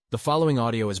The following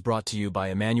audio is brought to you by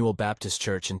Emmanuel Baptist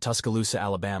Church in Tuscaloosa,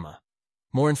 Alabama.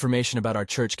 More information about our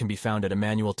church can be found at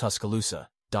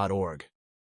emmanueltuscaloosa.org.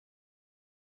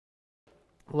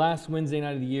 Last Wednesday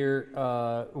night of the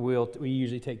year, we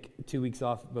usually take 2 weeks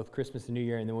off, both Christmas and New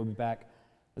Year, and then we'll be back.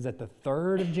 Is that the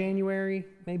 3rd of January,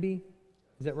 maybe?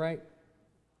 Is that right?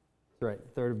 That's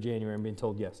right, 3rd of January, I'm being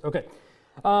told yes. Okay.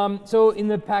 So in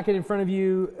the packet in front of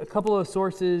you, a couple of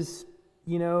sources.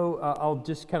 I'll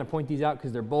just kind of point these out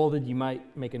because they're bolded. You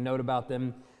might make a note about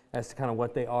them as to kind of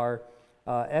what they are.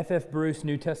 F.F. Bruce,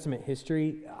 New Testament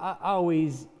History.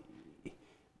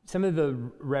 Some of the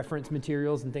reference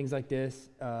materials and things like this,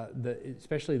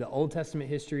 especially the Old Testament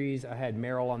histories. I had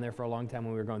Merrill on there for a long time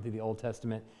when we were going through the Old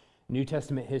Testament. New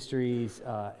Testament histories,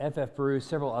 F.F. Bruce,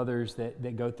 several others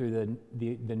that go through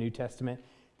the New Testament.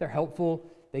 They're helpful.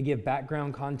 They give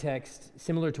background context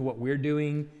similar to what we're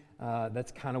doing.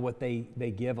 That's kind of what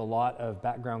they give, a lot of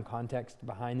background context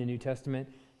behind the New Testament.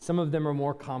 Some of them are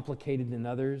more complicated than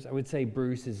others. I would say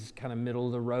Bruce is kind of middle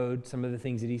of the road. Some of the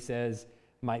things that he says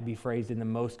might be phrased in the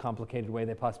most complicated way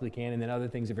they possibly can, and then other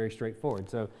things are very straightforward.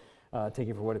 So take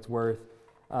it for what it's worth.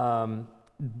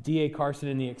 D.A. Carson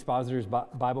in the Expositor's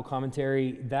Bible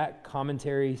Commentary, that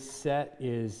commentary set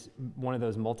is one of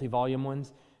those multi-volume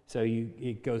ones. So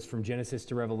it goes from Genesis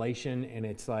to Revelation, and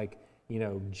it's like,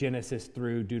 Genesis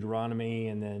through Deuteronomy,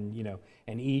 and then,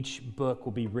 and each book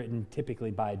will be written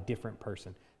typically by a different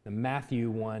person. The Matthew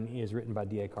one is written by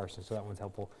D.A. Carson, so that one's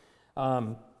helpful.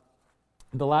 The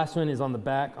last one is on the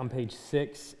back on page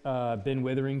 6. Ben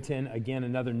Witherington, again,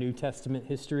 another New Testament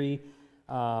history.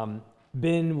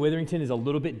 Ben Witherington is a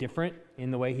little bit different in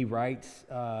the way he writes,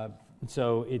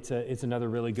 so it's another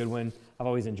really good one. I've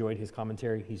always enjoyed his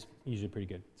commentary. He's usually pretty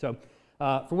good. So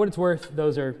for what it's worth,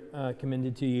 those are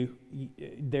commended to you.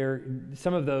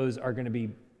 Some of those are going to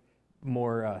be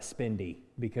more spendy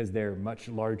because they're much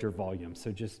larger volumes,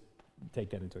 so just take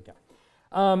that into account.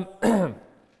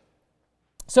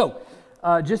 So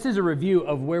just as a review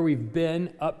of where we've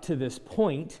been up to this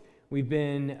point, we've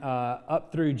been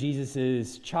up through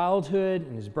Jesus' childhood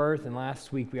and his birth, and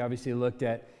last week we obviously looked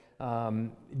at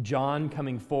John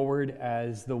coming forward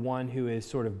as the one who is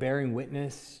sort of bearing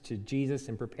witness to Jesus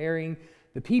and preparing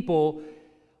the people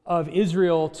of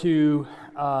Israel to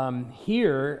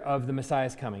hear of the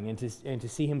Messiah's coming and to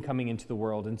see him coming into the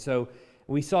world. And so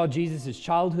we saw Jesus'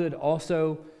 childhood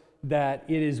also, that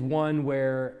it is one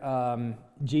where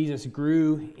Jesus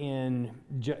grew in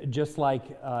just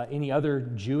like any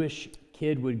other Jewish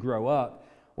kid would grow up,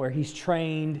 where he's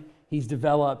trained, he's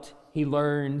developed, he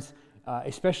learns,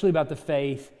 especially about the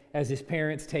faith as his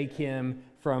parents take him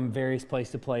from various place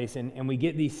to place. And we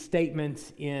get these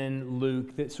statements in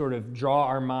Luke that sort of draw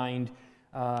our mind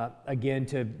again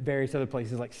to various other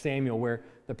places like Samuel, where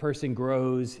the person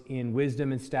grows in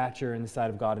wisdom and stature in the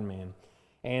sight of God and man.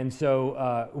 And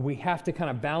so we have to kind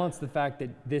of balance the fact that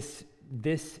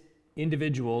this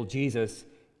individual, Jesus,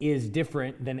 is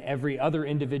different than every other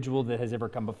individual that has ever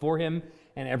come before him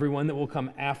and everyone that will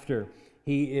come after.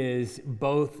 He is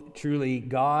both truly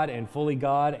God and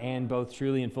both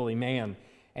truly and fully man.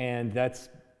 And that's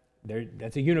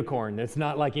a unicorn. That's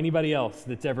not like anybody else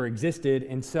that's ever existed.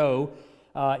 And so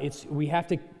we have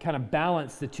to kind of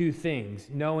balance the two things,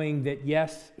 knowing that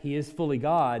yes, he is fully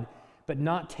God, but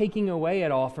not taking away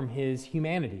at all from his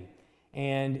humanity.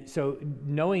 And so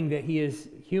knowing that he is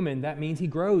human, that means he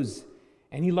grows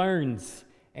and he learns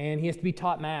and he has to be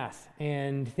taught math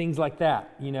and things like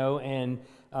that, and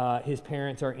his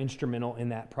parents are instrumental in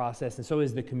that process, and so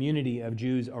is the community of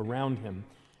Jews around him.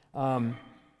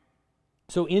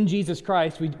 So in Jesus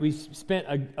Christ, we spent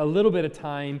a little bit of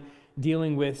time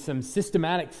dealing with some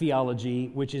systematic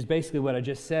theology, which is basically what I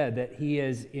just said, that he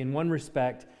is, in one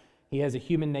respect, he has a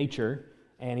human nature,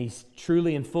 and he's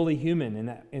truly and fully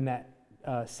human in that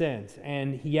sense.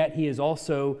 And yet he is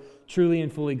also truly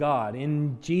and fully God.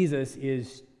 In Jesus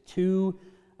is two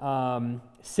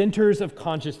centers of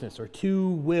consciousness, or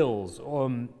two wills,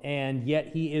 and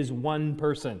yet he is one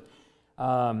person.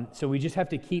 So we just have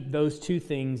to keep those two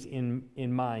things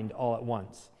in mind all at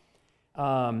once,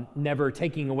 never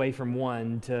taking away from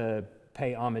one to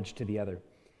pay homage to the other.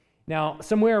 Now,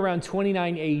 somewhere around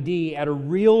 29 AD, at a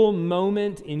real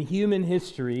moment in human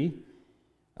history,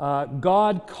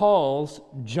 God calls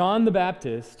John the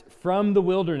Baptist from the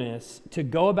wilderness to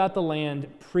go about the land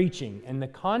preaching. And the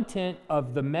content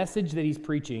of the message that he's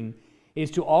preaching is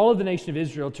to all of the nation of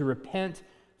Israel to repent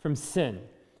from sin.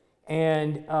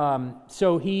 And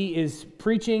so he is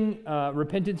preaching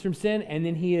repentance from sin, and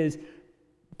then he is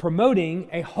promoting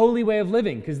a holy way of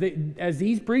living. Because as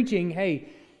he's preaching, hey,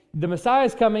 the Messiah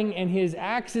is coming, and his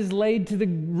axe is laid to the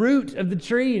root of the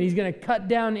tree, and he's going to cut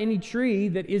down any tree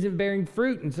that isn't bearing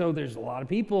fruit. And so there's a lot of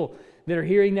people that are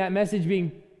hearing that message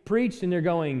being preached, and they're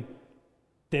going,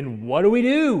 then what do we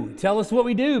do? Tell us what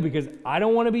we do, because I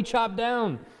don't want to be chopped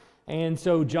down. And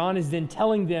so John is then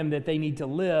telling them that they need to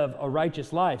live a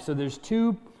righteous life. So there's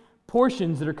two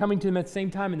portions that are coming to them at the same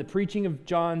time in the preaching of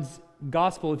John's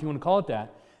gospel, if you want to call it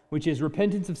that, which is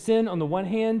repentance of sin on the one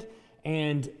hand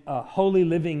and holy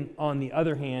living on the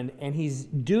other hand. And he's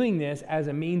doing this as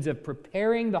a means of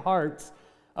preparing the hearts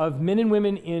of men and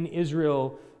women in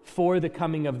Israel for the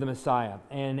coming of the Messiah.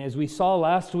 And as we saw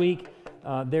last week,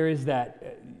 there is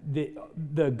that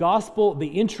the gospel, the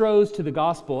intros to the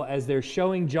gospel, as they're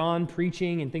showing John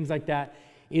preaching and things like that,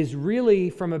 is really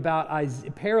from about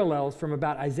parallels from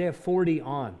about Isaiah 40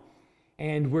 on.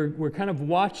 And we're kind of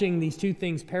watching these two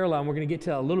things parallel, and we're going to get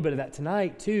to a little bit of that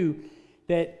tonight too,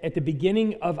 that at the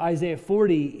beginning of Isaiah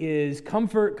 40 is,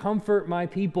 comfort, comfort my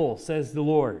people, says the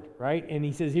Lord, right? And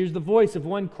he says, here's the voice of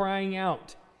one crying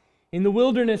out, in the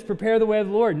wilderness, prepare the way of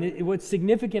the Lord. And what's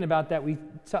significant about that, we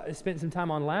spent some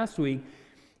time on last week,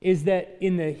 is that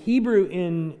in the Hebrew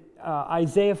in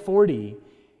Isaiah 40,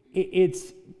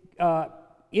 it's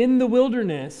in the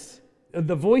wilderness,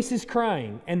 the voice is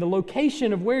crying, and the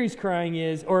location of where he's crying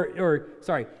is,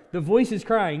 the voice is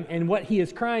crying, and what he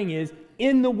is crying is,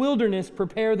 in the wilderness,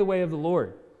 prepare the way of the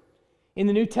Lord. In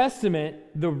the New Testament,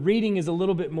 the reading is a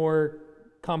little bit more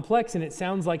complex, and it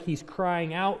sounds like he's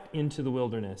crying out into the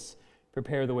wilderness,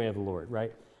 prepare the way of the Lord,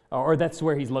 right? Or that's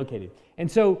where he's located.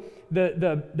 And so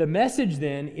the message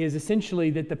then is essentially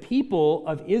that the people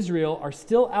of Israel are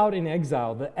still out in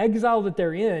exile. The exile that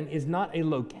they're in is not a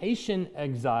location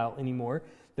exile anymore.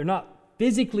 They're not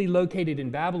physically located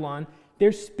in Babylon.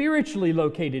 They're spiritually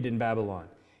located in Babylon.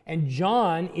 And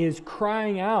John is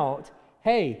crying out,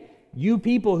 hey, you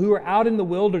people who are out in the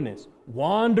wilderness,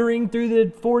 wandering through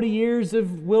the 40 years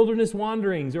of wilderness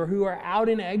wanderings, or who are out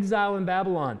in exile in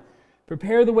Babylon,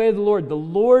 prepare the way of the Lord. The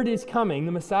Lord is coming,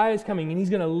 the Messiah is coming, and he's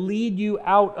going to lead you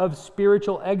out of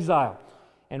spiritual exile.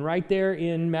 And right there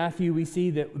in Matthew, we see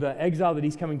that the exile that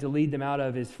he's coming to lead them out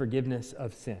of is forgiveness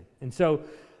of sin. And so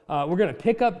we're going to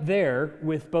pick up there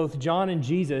with both John and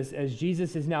Jesus, as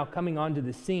Jesus is now coming onto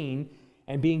the scene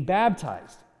and being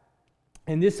baptized.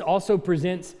 And this also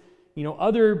presents,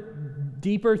 other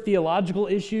deeper theological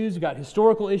issues. We've got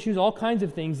historical issues, all kinds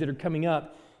of things that are coming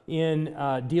up in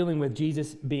dealing with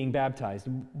Jesus being baptized.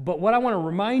 But what I want to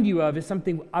remind you of is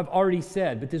something I've already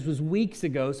said, but this was weeks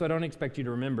ago, so I don't expect you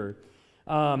to remember.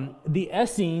 The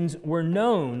Essenes were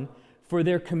known for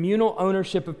their communal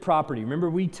ownership of property. Remember,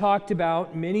 we talked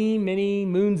about many, many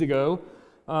moons ago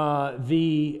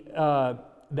the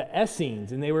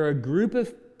Essenes, and they were a group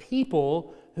of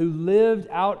people who lived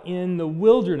out in the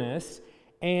wilderness,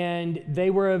 and they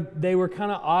were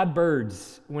kind of odd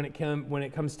birds when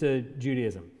it comes to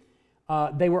Judaism.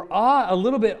 They were a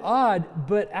little bit odd,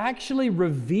 but actually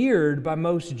revered by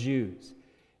most Jews.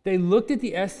 They looked at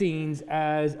the Essenes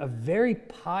as a very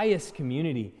pious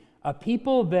community, a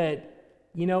people that,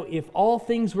 if all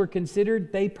things were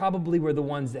considered, they probably were the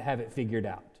ones that have it figured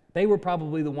out. They were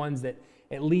probably the ones that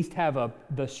at least have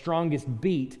the strongest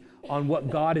beat on what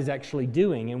God is actually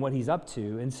doing and what he's up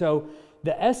to. And so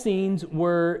the Essenes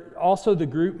were also the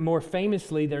group, more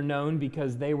famously, they're known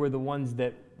because they were the ones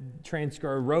that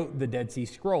wrote the Dead Sea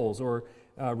Scrolls, or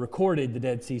recorded the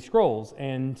Dead Sea Scrolls.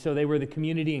 And so they were the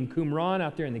community in Qumran,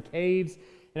 out there in the caves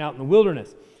and out in the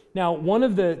wilderness. Now, one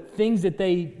of the things that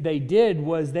they did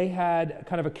was they had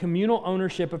kind of a communal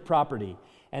ownership of property.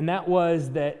 And that was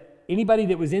that anybody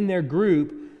that was in their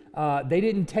group, they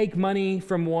didn't take money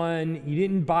from one. You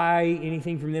didn't buy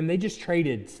anything from them. They just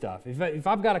traded stuff. If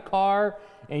I've got a car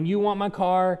and you want my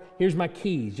car, here's my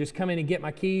keys. Just come in and get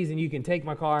my keys, and you can take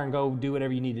my car and go do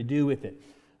whatever you need to do with it.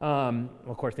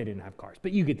 Of course, they didn't have cars,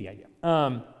 but you get the idea.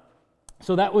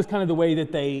 So that was kind of the way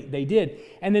that they did.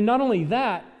 And then not only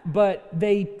that, but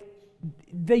they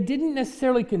didn't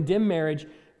necessarily condemn marriage,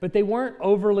 but they weren't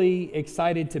overly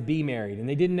excited to be married, and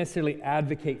they didn't necessarily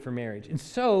advocate for marriage. And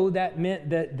so that meant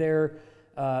that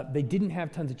they didn't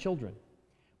have tons of children.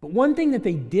 But one thing that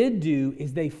they did do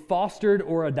is they fostered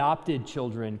or adopted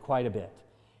children quite a bit.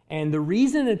 And the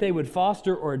reason that they would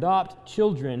foster or adopt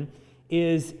children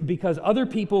is because other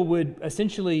people would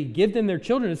essentially give them their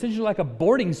children, essentially like a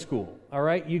boarding school, all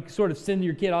right? You sort of send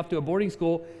your kid off to a boarding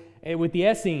school with the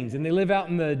Essenes, and they live out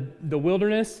in the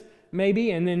wilderness, maybe,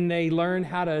 and then they learn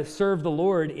how to serve the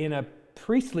Lord in a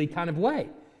priestly kind of way.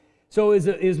 So it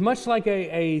is much like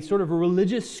a sort of a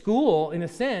religious school, in a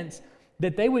sense,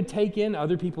 that they would take in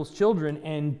other people's children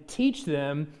and teach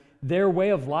them their way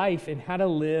of life and how to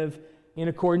live in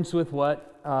accordance with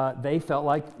what they felt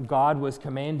like God was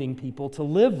commanding people to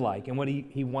live like and what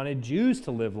he wanted Jews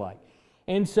to live like.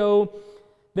 And so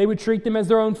they would treat them as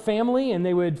their own family, and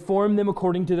they would form them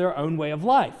according to their own way of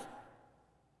life.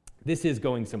 This is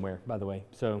going somewhere, by the way,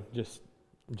 so just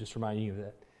reminding you of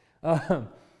that.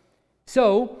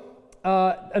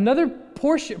 Another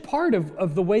part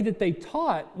of the way that they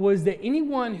taught was that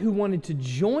anyone who wanted to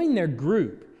join their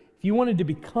group, if you wanted to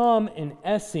become an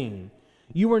Essene,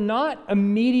 you were not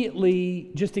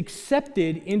immediately just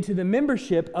accepted into the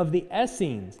membership of the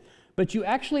Essenes, but you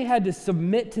actually had to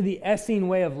submit to the Essene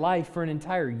way of life for an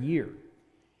entire year.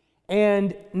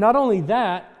 And not only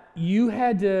that, you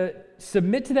had to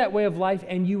submit to that way of life,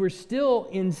 and you were still,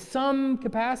 in some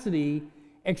capacity,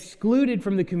 excluded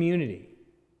from the community.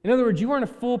 In other words, you weren't a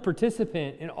full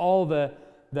participant in all the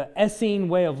Essene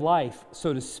way of life,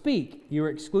 so to speak. You were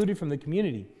excluded from the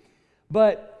community.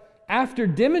 But after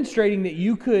demonstrating that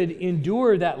you could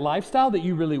endure that lifestyle, that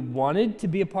you really wanted to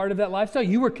be a part of that lifestyle,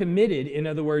 you were committed, in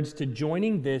other words, to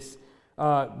joining this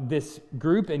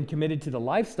group and committed to the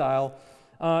lifestyle,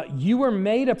 you were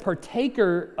made a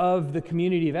partaker of the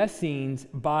community of Essenes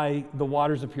by the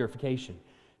waters of purification.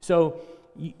 So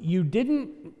you didn't,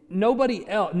 nobody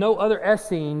else, no other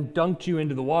Essene dunked you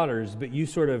into the waters, but you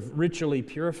sort of ritually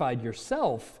purified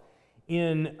yourself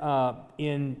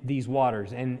in these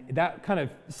waters. And that kind of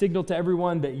signaled to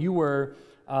everyone that you were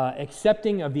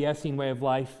accepting of the Essene way of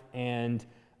life, and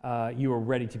you were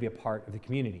ready to be a part of the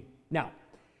community. Now,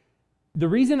 the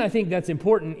reason I think that's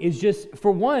important is just,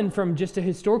 for one, from just a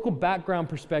historical background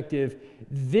perspective,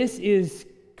 this is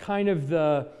kind of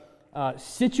the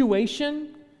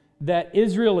situation that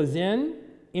Israel is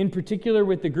in particular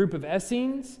with the group of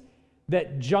Essenes,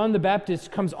 that John the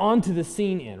Baptist comes onto the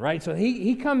scene in, right? So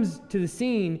he comes to the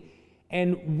scene,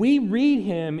 and we read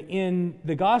him in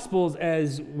the Gospels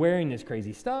as wearing this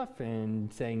crazy stuff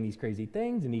and saying these crazy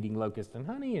things and eating locusts and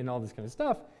honey and all this kind of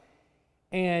stuff.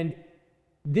 And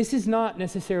this is not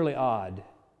necessarily odd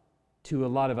to a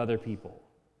lot of other people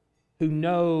who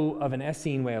know of an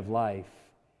Essene way of life,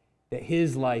 that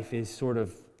his life is sort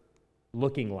of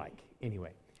looking like,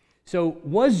 anyway. So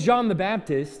was John the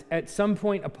Baptist at some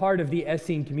point a part of the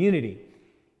Essene community?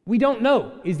 We don't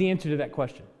know is the answer to that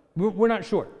question. We're not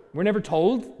sure. We're never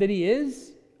told that he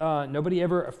is. Nobody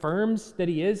ever affirms that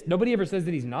he is. Nobody ever says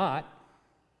that he's not.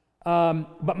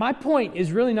 But my point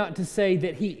is really not to say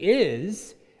that he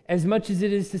is, as much as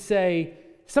it is to say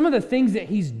some of the things that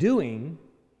he's doing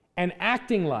and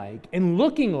acting like and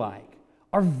looking like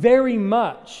are very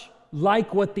much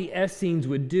like what the Essenes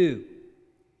would do.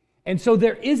 And so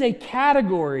there is a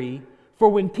category for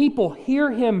when people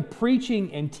hear him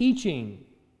preaching and teaching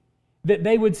that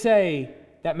they would say,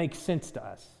 that makes sense to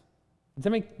us.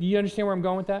 Do you understand where I'm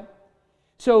going with that?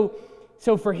 So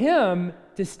for him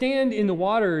to stand in the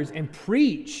waters and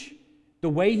preach the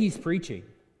way he's preaching,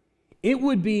 it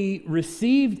would be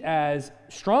received as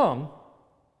strong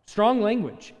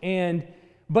language,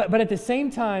 but at the same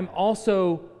time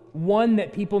also one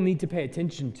that people need to pay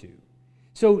attention to.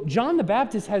 So John the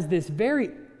Baptist has this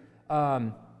very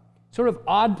sort of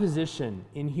odd position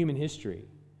in human history,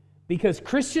 because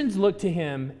Christians look to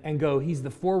him and go, he's the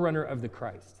forerunner of the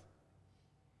Christ.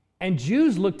 And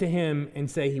Jews look to him and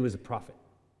say he was a prophet.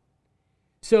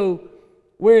 So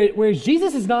whereas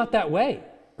Jesus is not that way,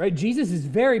 right? Jesus is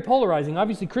very polarizing.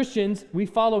 Obviously, Christians, we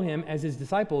follow him as his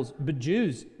disciples, but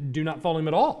Jews do not follow him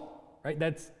at all, right?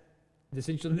 That's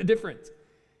essentially the difference.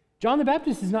 John the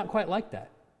Baptist is not quite like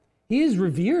that. He is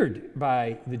revered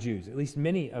by the Jews, at least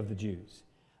many of the Jews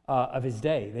of his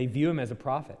day. They view him as a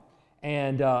prophet,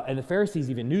 and the Pharisees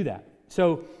even knew that.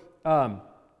 So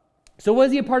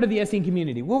was he a part of the Essene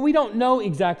community? Well, we don't know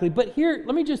exactly, but here,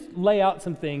 let me just lay out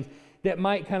some things that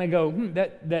might kind of go,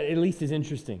 that at least is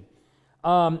interesting.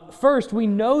 First, we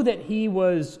know that he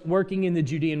was working in the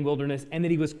Judean wilderness and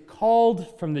that he was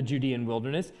called from the Judean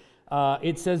wilderness.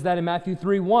 It says that in Matthew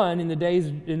 3:1,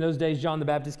 in those days, John the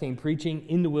Baptist came preaching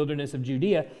in the wilderness of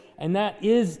Judea, and that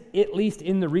is at least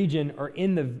in the region or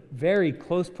in the very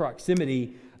close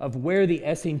proximity of where the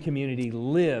Essene community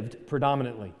lived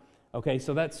predominantly. Okay,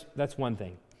 so that's one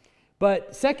thing.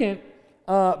 But second,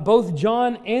 both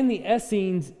John and the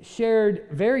Essenes shared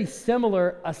very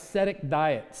similar ascetic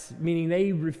diets, meaning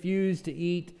they refused to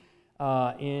eat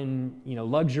in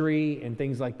luxury and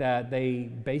things like that. They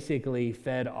basically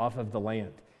fed off of the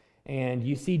land. And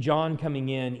you see John coming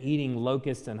in eating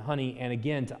locusts and honey, and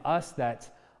again, to us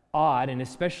that's odd, and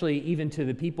especially even to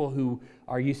the people who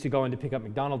are used to going to pick up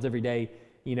McDonald's every day,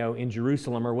 in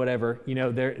Jerusalem or whatever.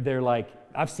 They're like,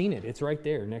 I've seen it. It's right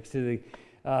there next to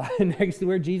next to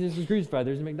where Jesus was crucified.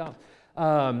 There's a McDonald's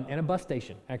and a bus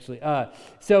station, actually.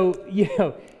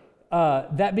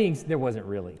 there wasn't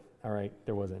really, all right,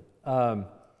 there wasn't.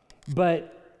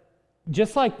 But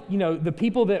just like, the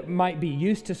people that might be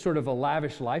used to sort of a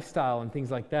lavish lifestyle and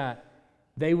things like that,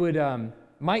 they would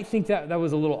might think that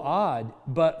was a little odd,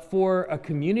 but for a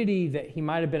community that he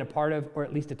might have been a part of, or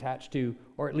at least attached to,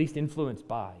 or at least influenced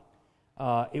by,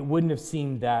 it wouldn't have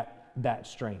seemed that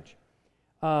strange.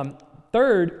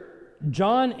 Third,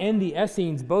 John and the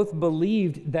Essenes both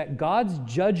believed that God's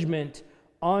judgment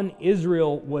on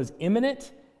Israel was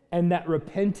imminent and that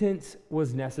repentance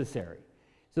was necessary.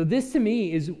 So this to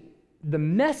me is the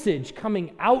message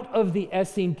coming out of the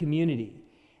Essene community,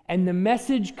 and the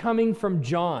message coming from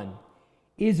John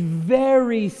is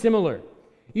very similar.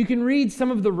 You can read some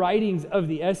of the writings of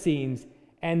the Essenes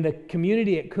and the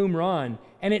community at Qumran,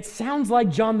 and it sounds like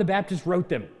John the Baptist wrote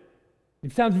them.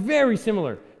 It sounds very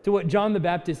similar to what John the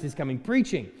Baptist is coming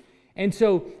preaching. And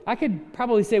so I could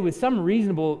probably say with some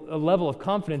reasonable level of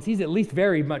confidence, he's at least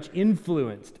very much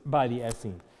influenced by the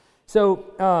Essenes.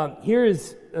 So here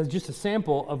is just a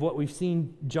sample of what we've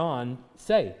seen John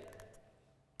say.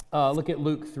 Look at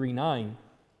Luke 3:9.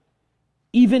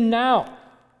 Even now,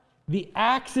 the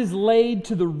axe is laid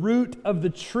to the root of the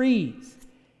trees.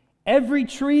 Every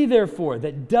tree, therefore,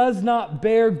 that does not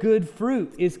bear good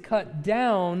fruit is cut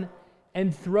down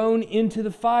and thrown into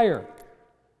the fire.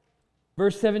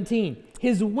 Verse 17,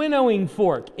 his winnowing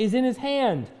fork is in his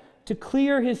hand to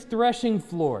clear his threshing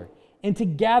floor and to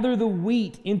gather the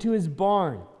wheat into his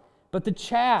barn, but the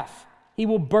chaff he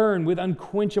will burn with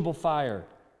unquenchable fire.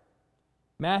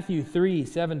 Matthew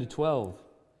 3:7-12.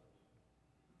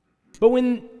 But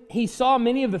when he saw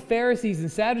many of the Pharisees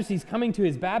and Sadducees coming to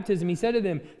his baptism, he said to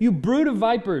them, "You brood of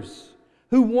vipers,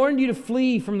 who warned you to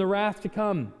flee from the wrath to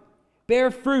come?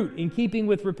 Bear fruit in keeping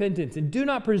with repentance, and do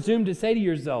not presume to say to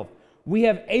yourself, 'We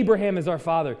have Abraham as our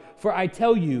father.' For I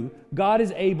tell you, God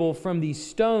is able from these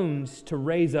stones to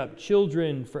raise up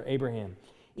children for Abraham.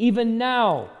 Even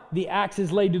now the axe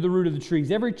is laid to the root of the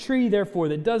trees. Every tree, therefore,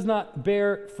 that does not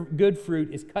bear good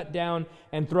fruit is cut down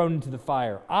and thrown into the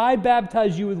fire. I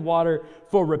baptize you with water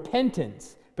for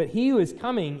repentance, but he who is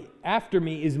coming after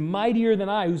me is mightier than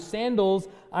I, whose sandals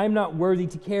I am not worthy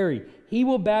to carry. He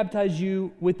will baptize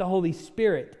you with the Holy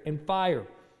Spirit and fire.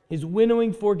 His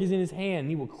winnowing fork is in his hand.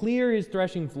 He will clear his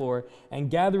threshing floor and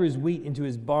gather his wheat into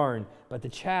his barn, but the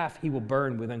chaff he will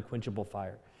burn with unquenchable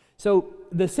fire." So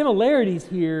the similarities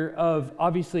here of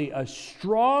obviously a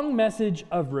strong message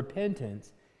of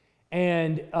repentance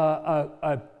and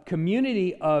a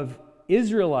community of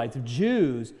Israelites, of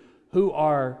Jews, who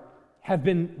have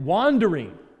been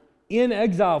wandering in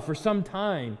exile for some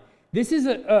time. This is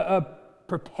a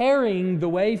preparing the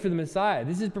way for the Messiah.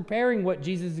 This is preparing what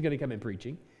Jesus is going to come and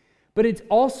preaching. But it's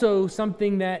also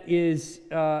something that is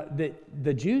that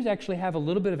the Jews actually have a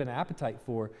little bit of an appetite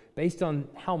for, based on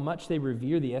how much they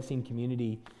revere the Essene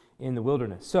community in the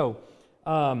wilderness. So,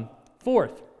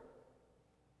 fourth,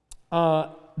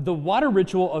 the water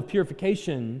ritual of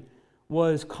purification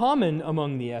was common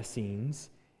among the Essenes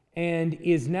and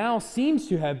is now seems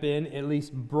to have been at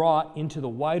least brought into the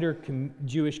wider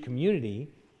Jewish community.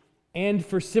 And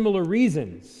for similar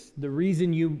reasons. The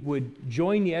reason you would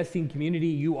join the Essene community,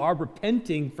 you are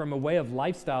repenting from a way of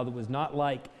lifestyle that was not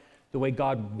like the way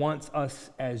God wants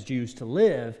us as Jews to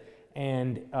live,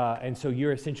 and so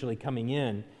you're essentially coming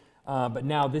in. But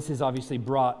now this is obviously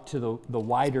brought to the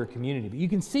wider community. But you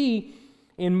can see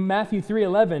in Matthew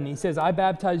 3:11, he says, "I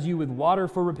baptize you with water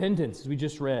for repentance," as we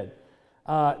just read.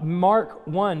 Mark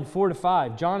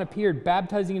 1:4-5, John appeared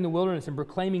baptizing in the wilderness and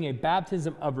proclaiming a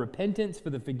baptism of repentance for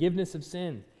the forgiveness of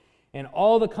sins. And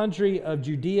all the country of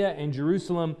Judea and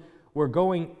Jerusalem were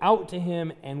going out to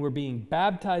him and were being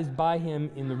baptized by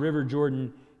him in the river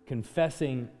Jordan,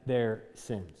 confessing their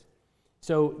sins.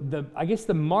 So the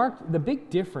big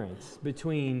difference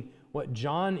between what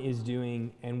John is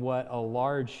doing and what a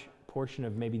large portion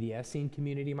of maybe the Essene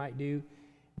community might do,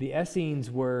 the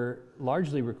Essenes were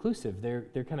largely reclusive.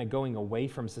 They're kind of going away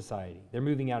from society. They're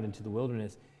moving out into the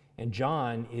wilderness, and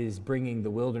John is bringing the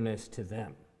wilderness to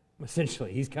them.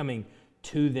 Essentially, he's coming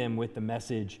to them with the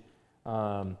message.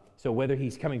 So whether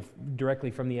he's coming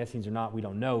directly from the Essenes or not, we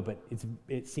don't know, but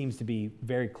it seems to be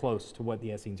very close to what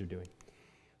the Essenes are doing.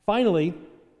 Finally,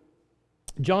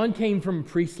 John came from a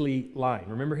priestly line.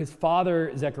 Remember, his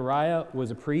father, Zechariah, was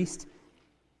a priest.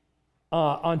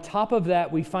 On top of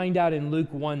that, we find out in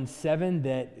Luke 1:7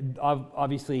 that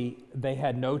obviously they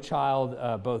had no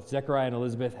child. Both Zechariah and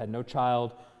Elizabeth had no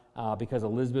child because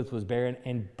Elizabeth was barren,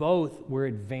 and both were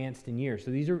advanced in years.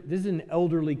 So this is an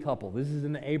elderly couple. This is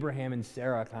an Abraham and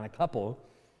Sarah kind of couple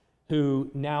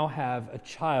who now have a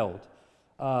child.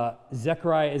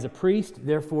 Zechariah is a priest,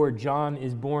 therefore John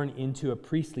is born into a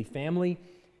priestly family.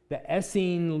 the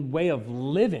Essene way of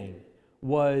living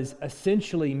was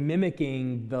essentially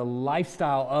mimicking the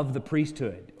lifestyle of the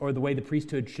priesthood, or the way the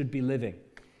priesthood should be living.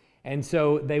 And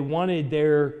so they wanted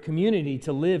their community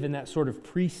to live in that sort of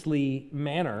priestly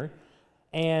manner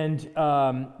and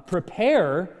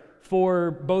prepare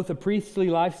for both a priestly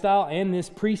lifestyle and this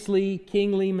priestly,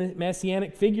 kingly,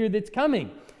 messianic figure that's coming.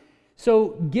 So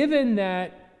given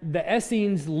that the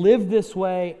Essenes lived this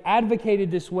way,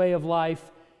 advocated this way of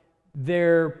life,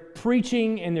 their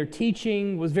preaching and their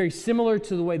teaching was very similar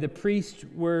to the way the priests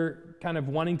were kind of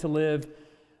wanting to live.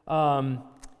 And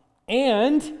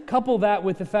couple that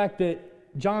with the fact that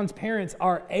John's parents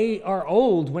are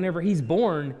old whenever he's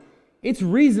born, it's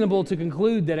reasonable to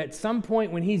conclude that at some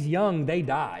point when he's young, they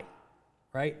die,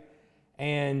 right?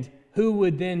 And who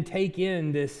would then take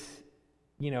in this,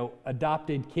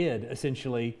 adopted kid,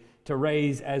 essentially, to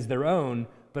raise as their own,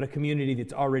 but a community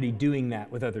that's already doing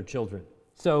that with other children?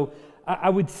 So I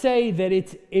would say that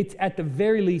it's at the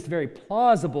very least very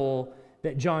plausible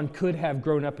that John could have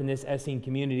grown up in this Essene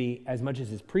community, as much as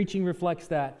his preaching reflects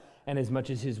that and as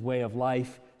much as his way of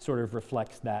life sort of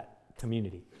reflects that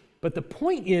community. But the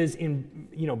point is,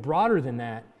 broader than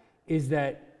that, is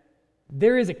that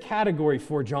there is a category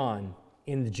for John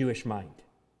in the Jewish mind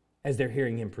as they're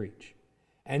hearing him preach.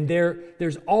 And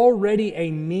there's already a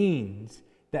means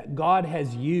that God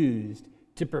has used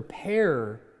to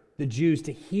prepare the Jews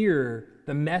to hear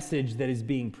the message that is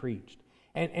being preached.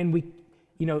 And we,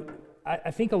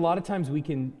 I think a lot of times we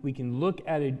can look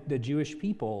at the Jewish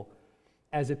people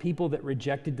as a people that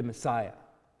rejected the Messiah.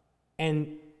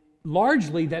 And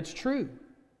largely that's true.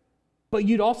 But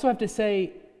you'd also have to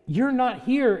say, you're not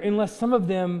here unless some of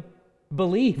them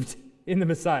believed in the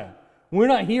Messiah. We're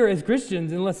not here as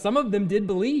Christians unless some of them did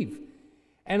believe.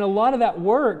 And a lot of that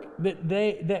work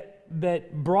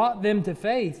that brought them to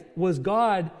faith was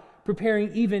God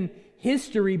preparing even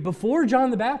history before John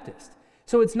the Baptist.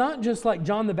 So it's not just like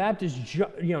John the Baptist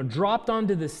dropped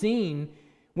onto the scene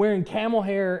wearing camel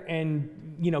hair and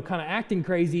kind of acting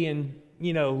crazy and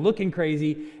looking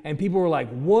crazy, and people were like,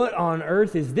 what on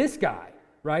earth is this guy,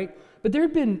 right? But there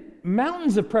had been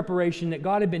mountains of preparation that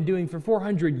God had been doing for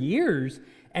 400 years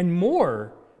and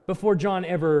more before John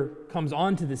ever comes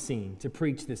onto the scene to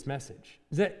preach this message.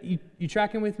 Is that you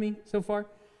tracking with me so far?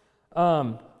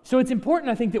 So it's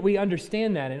important, I think, that we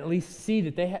understand that and at least see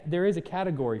that there is a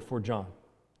category for John.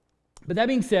 But that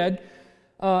being said,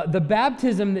 the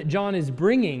baptism that John is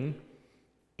bringing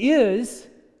is,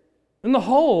 in the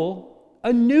whole,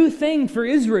 a new thing for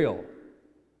Israel.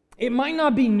 It might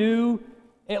not be new,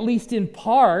 at least in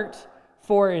part,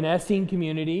 for an Essene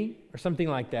community or something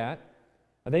like that.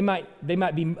 They might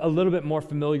be a little bit more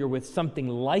familiar with something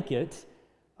like it.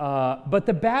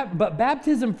 But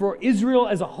baptism for Israel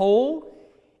as a whole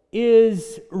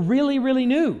is really, really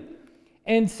new.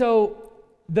 And so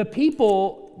the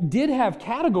people did have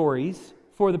categories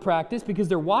for the practice because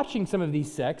they're watching some of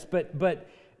these sects, but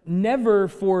never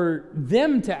for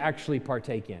them to actually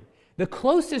partake in. The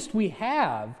closest we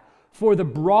have for the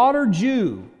broader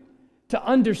Jew to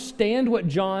understand what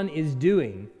John is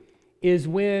doing is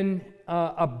when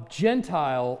a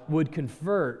Gentile would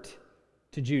convert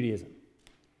to Judaism.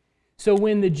 So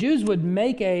when the Jews would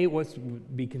make what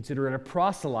would be considered a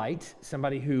proselyte,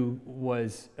 somebody who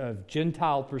was of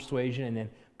Gentile persuasion and then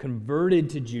converted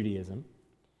to Judaism,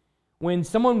 when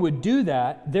someone would do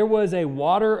that, there was a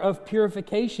water of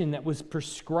purification that was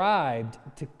prescribed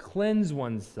to cleanse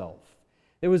oneself.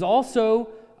 There was also,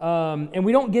 and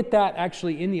we don't get that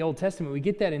actually in the Old Testament, we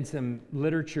get that in some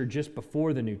literature just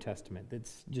before the New Testament.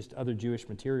 That's just other Jewish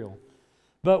material.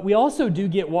 But we also do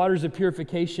get waters of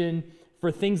purification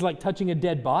for things like touching a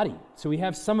dead body. So we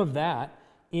have some of that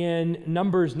in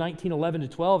Numbers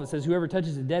 19:11-12. It says, whoever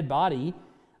touches a dead body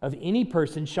of any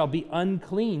person shall be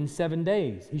unclean 7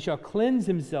 days. He shall cleanse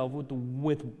himself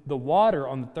with the water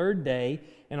on the 3rd day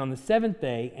and on the 7th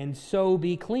day, and so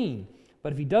be clean.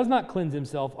 But if he does not cleanse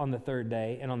himself on the 3rd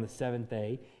day and on the 7th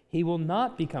day, he will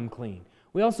not become clean.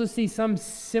 We also see some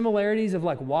similarities of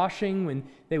like washing, when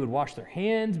they would wash their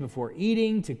hands before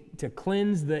eating to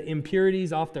cleanse the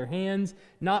impurities off their hands,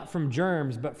 not from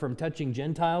germs, but from touching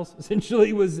Gentiles,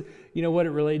 essentially was, what it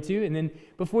related to. And then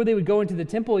before they would go into the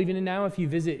temple, even now if you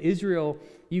visit Israel,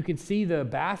 you can see the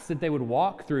baths that they would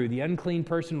walk through. The unclean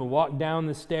person would walk down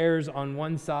the stairs on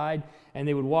one side, and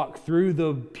they would walk through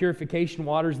the purification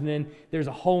waters, and then there's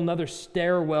a whole nother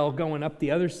stairwell going up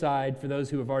the other side for those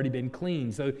who have already been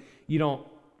clean. So you don't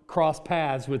cross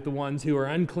paths with the ones who are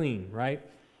unclean, right?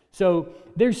 So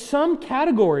there's some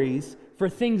categories for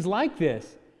things like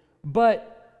this, but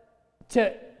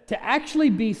to actually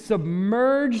be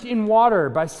submerged in water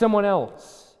by someone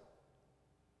else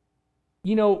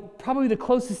Probably the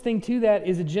closest thing to that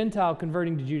is a Gentile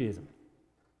converting to Judaism.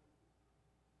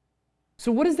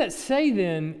 So what does that say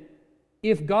then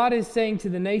if God is saying to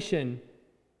the nation,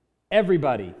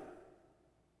 everybody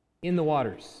in the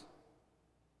waters,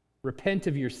 repent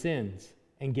of your sins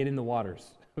and get in the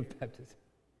waters of baptism?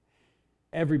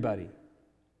 Everybody.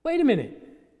 Wait a minute.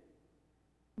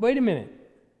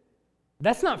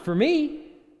 That's not for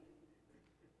me.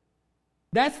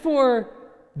 That's for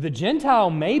the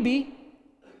Gentile, maybe.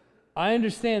 I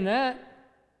understand that.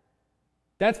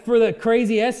 That's for the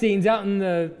crazy Essenes out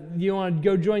you want to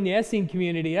go join the Essene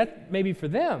community. That's maybe for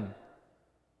them.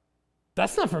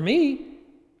 That's not for me.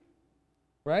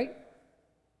 Right?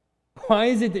 Why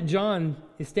is it that John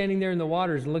is standing there in the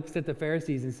waters and looks at the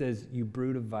Pharisees and says, "You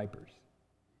brood of vipers,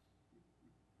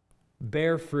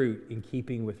 bear fruit in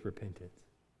keeping with repentance"?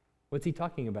 What's he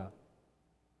talking about?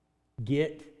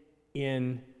 Get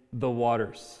in the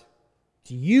waters.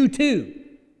 It's you too.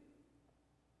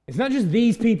 It's not just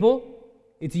these people.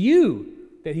 It's you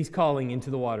that he's calling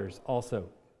into the waters also.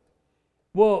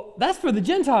 Well, that's for the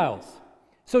Gentiles.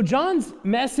 So John's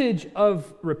message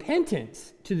of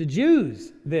repentance to the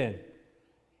Jews then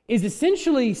is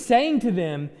essentially saying to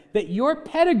them that your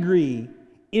pedigree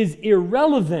is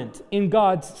irrelevant in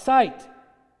God's sight.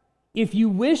 If you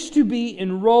wish to be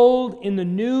enrolled in the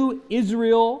new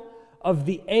Israel of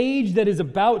the age that is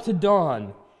about to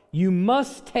dawn, you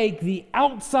must take the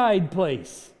outside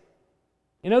place.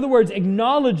 In other words,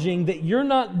 acknowledging that you're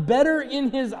not better in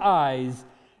his eyes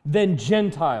than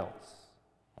Gentiles.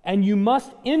 And you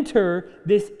must enter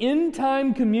this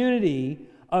end-time community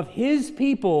of his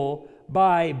people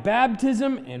by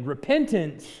baptism and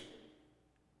repentance,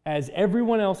 as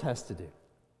everyone else has to do.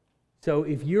 So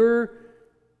if you're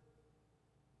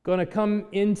going to come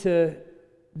into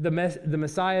the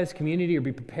Messiah's community or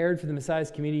be prepared for the Messiah's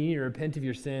community, you need to repent of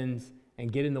your sins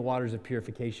and get in the waters of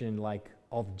purification like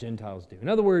all the Gentiles do. In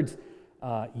other words,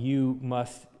 you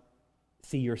must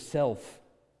see yourself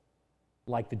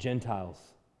like the Gentiles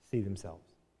see themselves.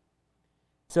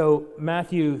 So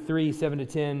Matthew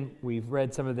 3:7-10, we've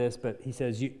read some of this, but he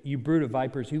says, you brood of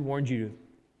vipers, who warned you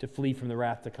to flee from the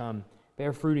wrath to come?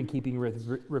 Bear fruit in keeping with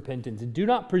repentance. And do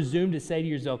not presume to say to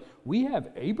yourself, we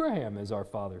have Abraham as our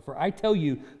father. For I tell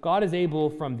you, God is able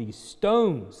from these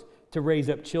stones to raise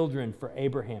up children for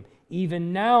Abraham.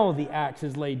 Even now the axe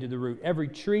is laid to the root. Every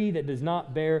tree that does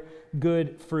not bear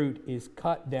good fruit is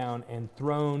cut down and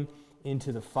thrown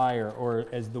into the fire. Or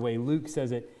as the way Luke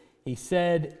says it, he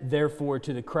said, therefore,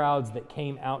 to the crowds that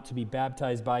came out to be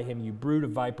baptized by him, you brood of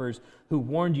vipers, who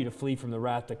warned you to flee from the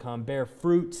wrath to come, bear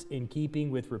fruits in keeping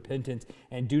with repentance,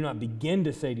 and do not begin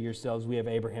to say to yourselves, we have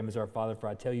Abraham as our father, for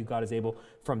I tell you, God is able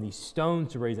from these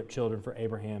stones to raise up children for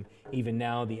Abraham. Even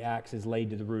now the axe is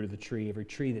laid to the root of the tree. Every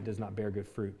tree that does not bear good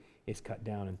fruit is cut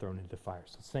down and thrown into the fire.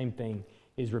 So the same thing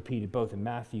is repeated both in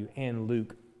Matthew and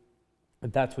Luke,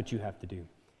 but that's what you have to do.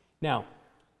 Now,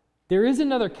 there is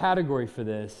another category for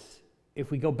this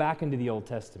if we go back into the Old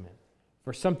Testament,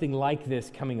 for something like this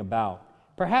coming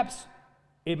about. Perhaps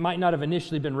it might not have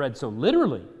initially been read so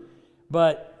literally,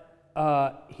 but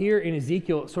here in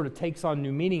Ezekiel, it sort of takes on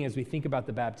new meaning as we think about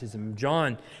the baptism of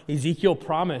John. Ezekiel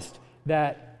promised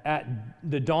that at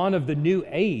the dawn of the new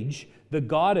age, the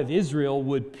God of Israel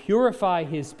would purify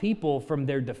his people from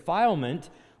their defilement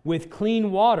with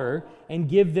clean water and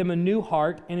give them a new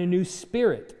heart and a new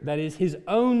spirit, that is, his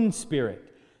own spirit.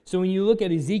 So when you look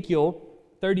at Ezekiel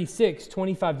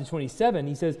 36:25-27,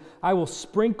 he says, I will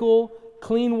sprinkle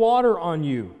clean water on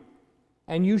you,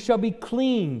 and you shall be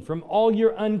clean from all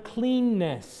your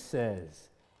uncleanness, says,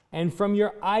 and from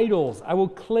your idols I will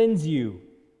cleanse you,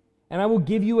 and I will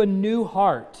give you a new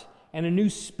heart, and a new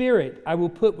spirit I will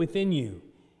put within you.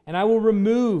 And I will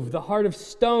remove the heart of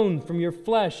stone from your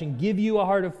flesh and give you a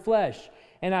heart of flesh.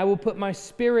 And I will put my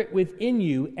spirit within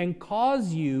you and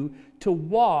cause you to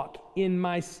walk in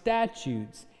my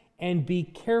statutes and be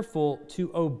careful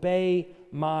to obey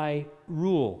my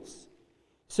rules.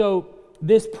 So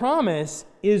this promise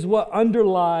is what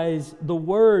underlies the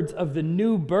words of the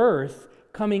new birth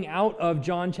coming out of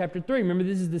John chapter 3. Remember,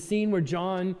 this is the scene where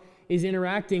John is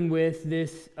interacting with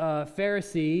this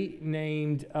Pharisee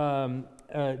named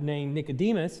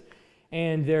Nicodemus,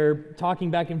 and they're talking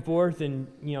back and forth, and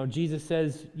Jesus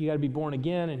says, you got to be born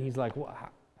again, and he's like, well,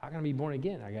 how can I be born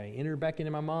again? I got to enter back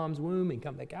into my mom's womb and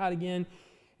come back out again.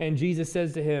 And Jesus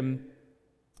says to him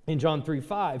in John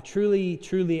 3:5, truly,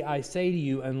 truly, I say to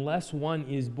you, unless one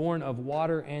is born of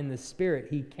water and the Spirit,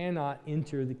 he cannot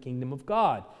enter the kingdom of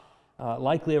God.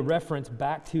 Likely a reference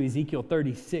back to Ezekiel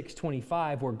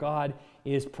 36:25, where God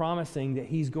is promising that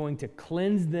he's going to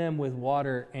cleanse them with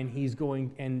water and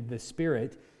the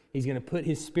Spirit, He's going to put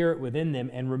his Spirit within them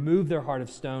and remove their heart of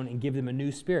stone and give them a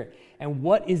new spirit. And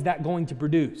what is that going to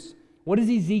produce? What does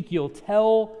Ezekiel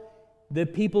tell the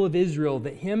people of Israel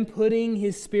that him putting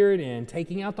his Spirit in,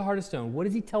 taking out the heart of stone, what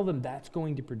does he tell them that's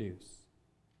going to produce?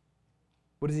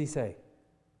 What does he say?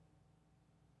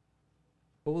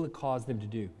 What will it cause them to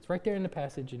do? It's right there in the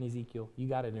passage in Ezekiel. You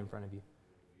got it in front of you.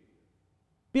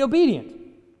 Be obedient.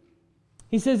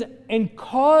 He says, and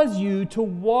cause you to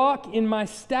walk in my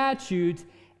statutes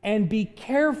and be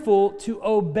careful to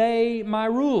obey my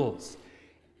rules.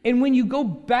 And when you go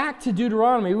back to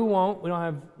Deuteronomy, we don't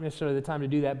have necessarily the time to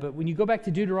do that, but when you go back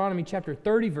to Deuteronomy chapter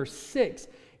 30, verse 6,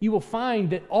 you will find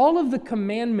that all of the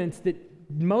commandments that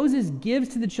Moses gives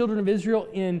to the children of Israel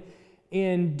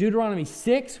in Deuteronomy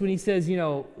 6, when he says,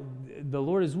 the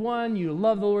Lord is one, you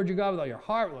love the Lord your God with all your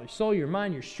heart, with all your soul, your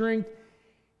mind, your strength.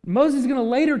 Moses is going to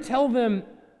later tell them,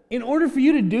 in order for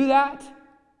you to do that,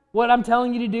 what I'm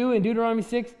telling you to do in Deuteronomy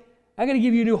 6, I got to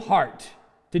give you a new heart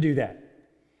to do that.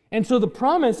 And so the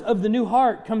promise of the new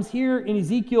heart comes here in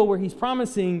Ezekiel, where he's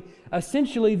promising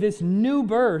essentially this new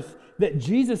birth that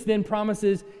Jesus then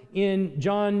promises in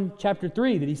John chapter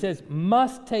 3, that he says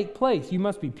must take place. You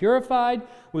must be purified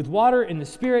with water in the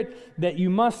Spirit, that you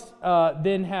must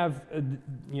then have,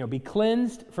 be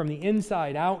cleansed from the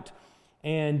inside out,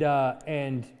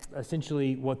 and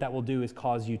essentially what that will do is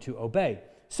cause you to obey.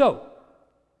 So,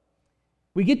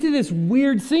 we get to this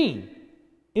weird scene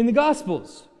in the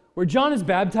Gospels where John is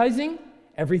baptizing.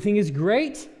 Everything is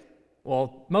great.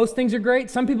 Well, most things are great.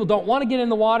 Some people don't want to get in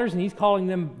the waters, and he's calling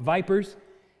them vipers.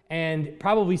 And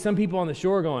probably some people on the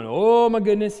shore are going, oh my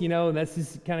goodness, that's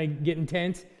just kind of getting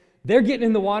tense. They're getting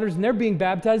in the waters, and they're being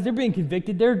baptized. They're being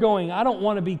convicted. They're going, I don't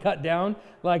want to be cut down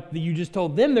like you just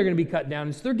told them they're going to be cut down.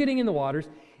 And so they're getting in the waters.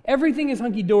 Everything is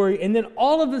hunky-dory. And then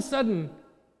all of a sudden,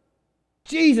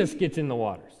 Jesus gets in the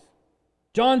waters.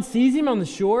 John sees him on the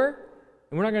shore.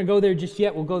 And we're not going to go there just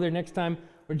yet. We'll go there next time.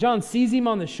 Where John sees him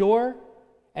on the shore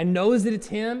and knows that it's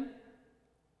him.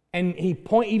 And he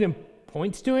even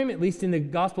points to him, at least in the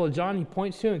Gospel of John, he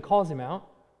points to him and calls him out.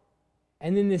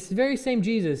 And then this very same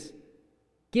Jesus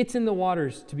gets in the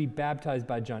waters to be baptized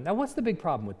by John. Now, what's the big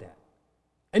problem with that?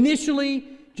 Initially,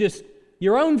 just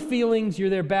your own feelings. You're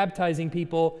there baptizing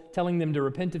people, telling them to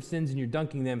repent of sins, and you're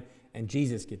dunking them. And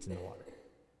Jesus gets in the water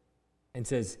and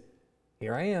says,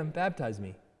 here I am, baptize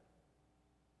me.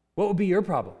 What would be your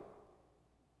problem?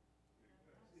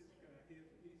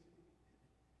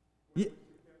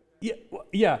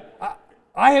 Yeah.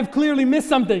 I have clearly missed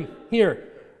something here.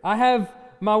 I have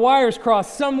my wires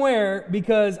crossed somewhere,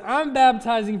 because I'm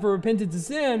baptizing for repentance of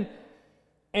sin,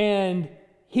 and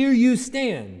here you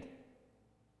stand.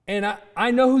 And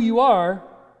I know who you are,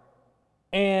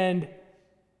 and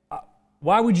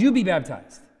why would you be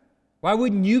baptized? Why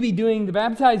wouldn't you be doing the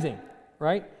baptizing,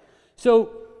 right?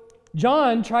 So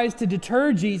John tries to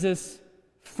deter Jesus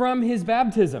from his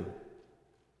baptism.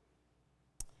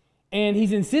 And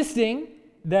he's insisting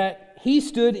that he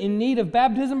stood in need of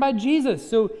baptism by Jesus.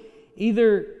 So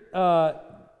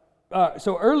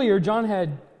earlier John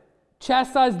had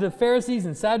chastised the Pharisees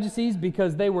and Sadducees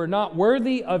because they were not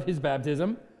worthy of his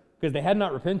baptism, because they had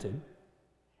not repented.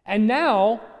 And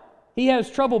now he has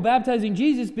trouble baptizing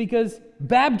Jesus because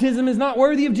baptism is not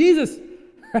worthy of Jesus,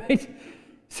 right?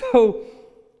 So,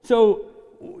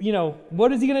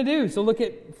 what is he going to do? So look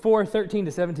at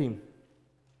 4:13-17.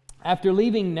 After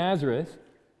leaving Nazareth,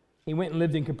 he went and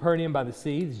lived in Capernaum by the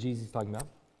sea, this is Jesus talking about,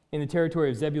 in the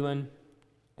territory of Zebulun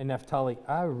and Naphtali.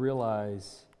 I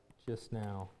realize just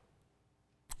now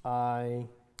I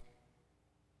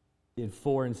did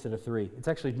 4 instead of 3. It's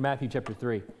actually Matthew chapter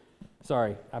 3.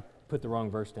 Sorry, I put the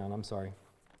wrong verse down. I'm sorry.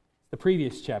 The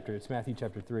previous chapter, it's Matthew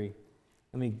chapter 3.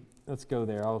 Let's go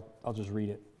there. I'll just read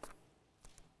it.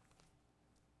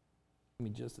 Give me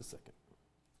just a second.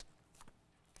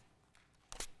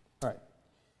 All right.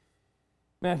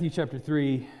 Matthew chapter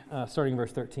 3, starting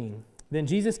verse 13. Then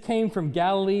Jesus came from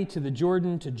Galilee to the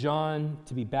Jordan to John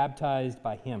to be baptized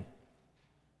by him.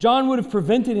 John would have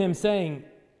prevented him, saying,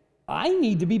 I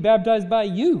need to be baptized by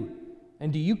you,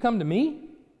 and do you come to me?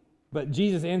 But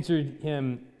Jesus answered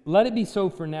him, let it be so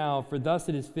for now, for thus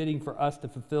it is fitting for us to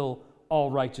fulfill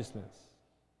all righteousness.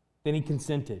 Then he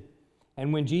consented.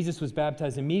 And when Jesus was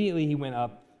baptized, immediately he went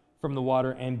up from the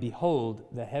water, and behold,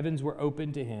 the heavens were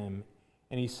opened to him,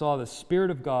 and he saw the Spirit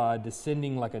of God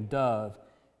descending like a dove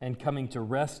and coming to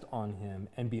rest on him.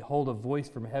 And behold, a voice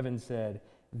from heaven said,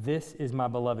 this is my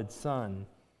beloved Son,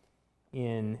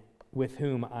 with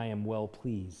whom I am well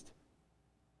pleased.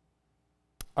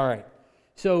 All right,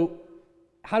 so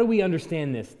how do we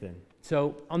understand this then?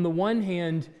 So on the one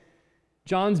hand,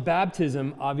 John's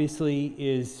baptism obviously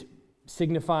is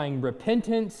signifying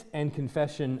repentance and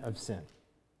confession of sin.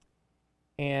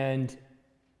 And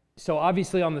so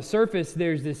obviously on the surface,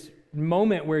 there's this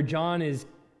moment where John is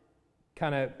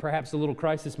kind of perhaps a little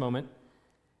crisis moment,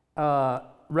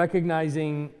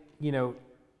 recognizing,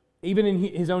 even in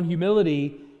his own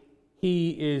humility,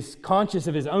 he is conscious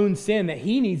of his own sin, that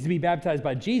he needs to be baptized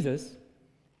by Jesus.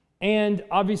 And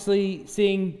obviously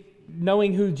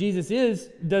knowing who Jesus is,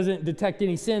 doesn't detect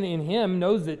any sin in him,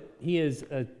 knows that he is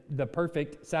the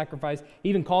perfect sacrifice. He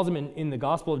even calls him in the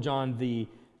Gospel of John the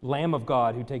Lamb of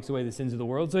God who takes away the sins of the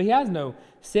world. So he has no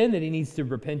sin that he needs to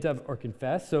repent of or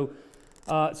confess. So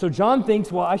John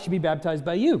thinks, well, I should be baptized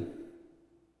by you.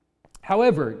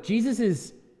 However,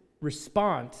 Jesus'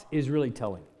 response is really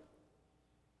telling.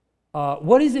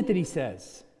 What is it that he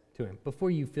says to him?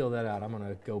 Before you fill that out, I'm going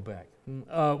to go back.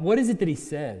 What is it that he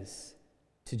says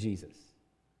to Jesus?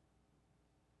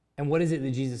 And what is it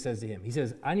that Jesus says to him? He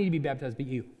says, I need to be baptized by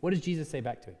you. What does Jesus say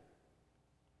back to him?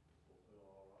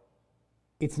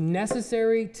 It's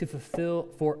necessary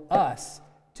for us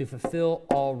to fulfill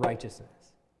all righteousness.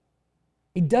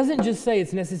 He doesn't just say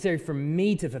it's necessary for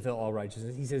me to fulfill all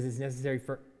righteousness. He says it's necessary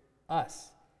for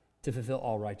us to fulfill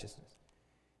all righteousness.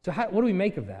 So what do we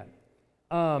make of that?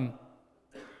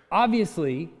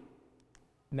 Obviously,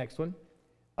 next one,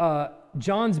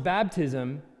 John's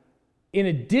baptism, in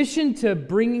addition to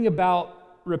bringing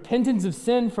about repentance of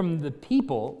sin from the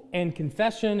people and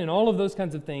confession and all of those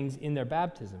kinds of things in their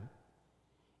baptism,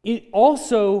 it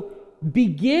also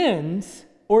begins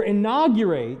or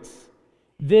inaugurates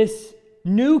this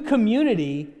new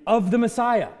community of the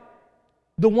Messiah.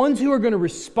 The ones who are going to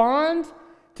respond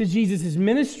to Jesus'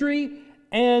 ministry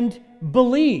and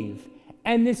believe.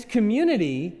 And this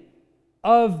community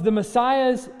of the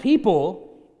Messiah's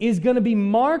people is going to be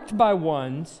marked by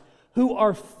ones who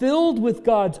are filled with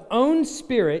God's own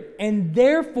Spirit, and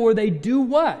therefore they do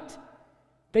what?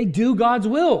 They do God's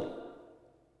will.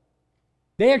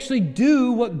 They actually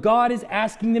do what God is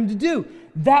asking them to do.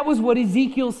 That was what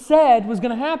Ezekiel said was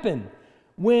going to happen.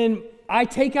 When I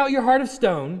take out your heart of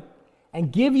stone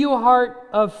and give you a heart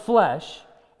of flesh,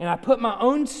 and I put my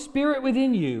own Spirit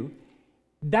within you,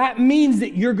 that means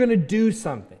that you're going to do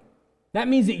something. That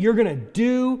means that you're going to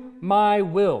do my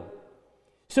will.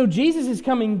 So Jesus is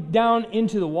coming down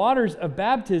into the waters of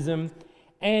baptism,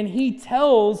 and he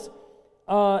tells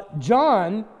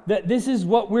John that this is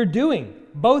what we're doing.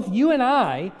 Both you and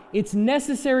I, it's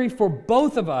necessary for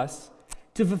both of us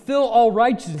to fulfill all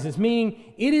righteousness,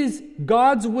 meaning it is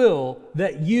God's will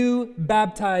that you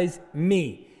baptize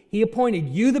me. He appointed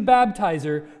you the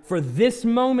baptizer for this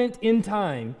moment in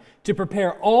time to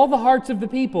prepare all the hearts of the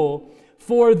people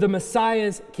for the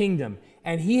Messiah's kingdom.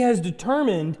 And he has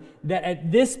determined that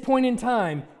at this point in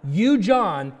time, you,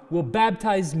 John, will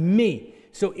baptize me.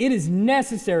 So it is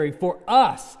necessary for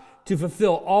us to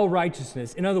fulfill all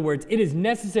righteousness. In other words, it is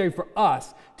necessary for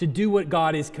us to do what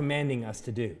God is commanding us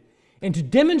to do, and to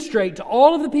demonstrate to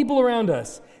all of the people around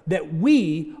us that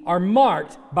we are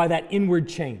marked by that inward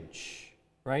change,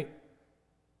 right?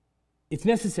 It's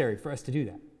necessary for us to do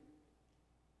that.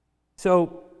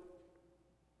 So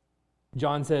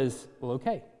John says, well,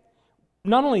 okay.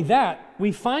 Not only that,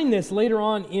 we find this later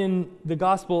on in the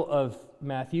Gospel of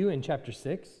Matthew in chapter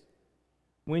 6,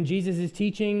 when Jesus is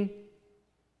teaching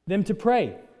them to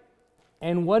pray.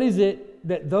 And what is it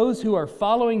that those who are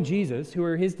following Jesus, who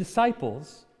are his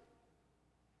disciples,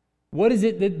 what is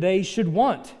it that they should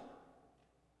want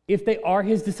if they are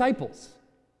his disciples?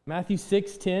 Matthew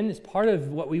 6:10 is part of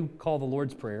what we call the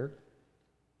Lord's Prayer.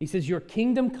 He says, your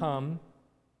kingdom come,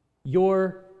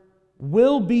 your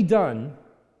will be done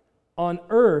on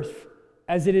earth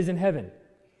as it is in heaven.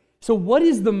 So what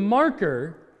is the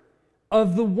marker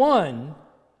of the one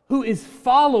who is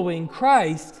following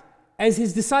Christ as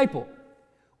his disciple?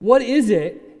 What is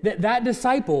it that that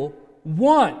disciple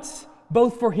wants,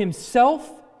 both for himself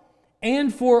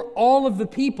and for all of the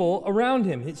people around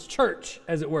him, his church,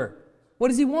 as it were? What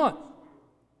does he want?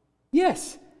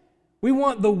 Yes, we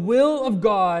want the will of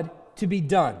God to be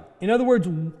done. In other words,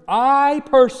 I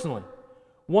personally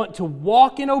want to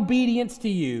walk in obedience to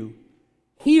you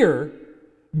here,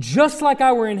 just like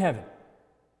I were in heaven,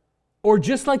 or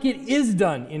just like it is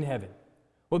done in heaven.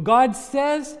 What God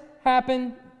says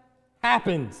happens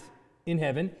in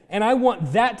heaven, and I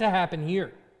want that to happen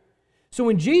here. So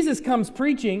when Jesus comes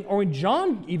preaching, or when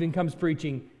John even comes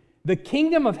preaching, the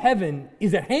kingdom of heaven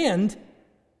is at hand,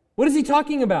 what is he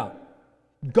talking about?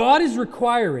 God is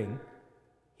requiring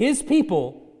his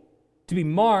people to be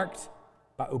marked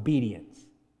by obedience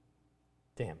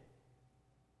to him.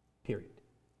 Period.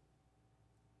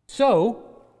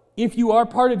 So, if you are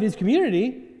part of his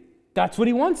community, that's what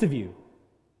he wants of you.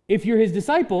 If you're his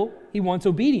disciple, he wants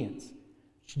obedience.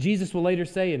 Jesus will later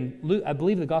say in Luke, I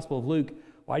believe the Gospel of Luke,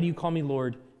 why do you call me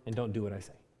Lord and don't do what I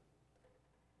say?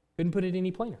 Couldn't put it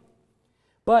any plainer.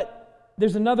 But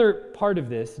there's another part of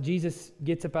this. Jesus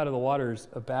gets up out of the waters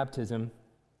of baptism,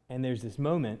 and there's this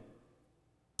moment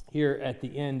here at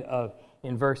the end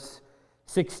in verse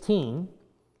 16.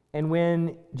 And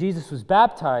when Jesus was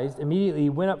baptized, immediately he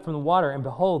went up from the water, and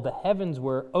behold, the heavens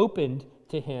were opened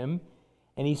to him,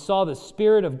 and he saw the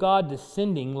Spirit of God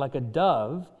descending like a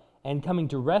dove and coming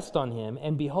to rest on him.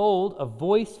 And behold, a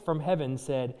voice from heaven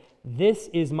said, "This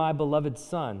is my beloved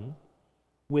Son,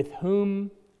 with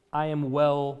whom I am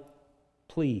well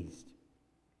pleased."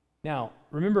 Now,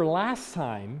 remember last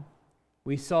time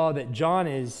we saw that John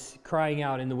is crying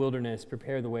out in the wilderness,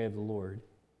 "Prepare the way of the Lord."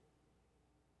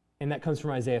 And that comes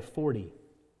from Isaiah 40.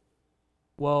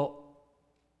 Well,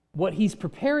 what he's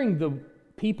preparing the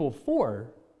people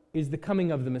for is the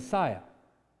coming of the Messiah.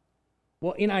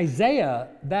 Well, in Isaiah,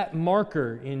 that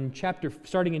marker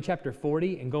starting in chapter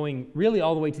 40 and going really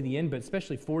all the way to the end, but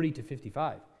especially 40 to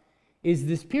 55, is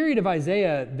this period of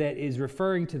Isaiah that is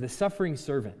referring to the suffering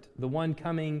servant, the one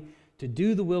coming to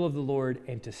do the will of the Lord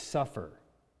and to suffer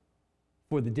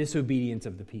for the disobedience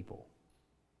of the people.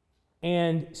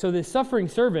 And so this suffering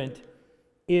servant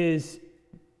is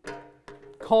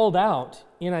called out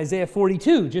in Isaiah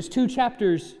 42, just 2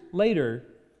 chapters later.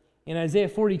 In Isaiah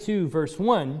 42, verse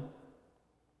 1,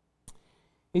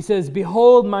 he says,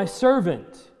 "Behold my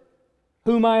servant,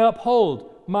 whom I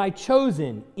uphold, my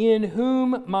chosen, in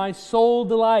whom my soul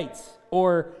delights,"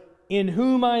 or "in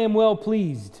whom I am well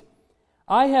pleased.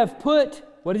 I have put,"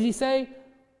 what does he say?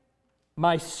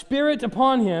 "My Spirit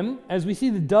upon him," as we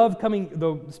see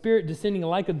the Spirit descending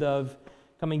like a dove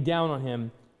coming down on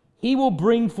him. "He will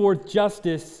bring forth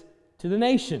justice to the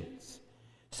nations."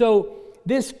 So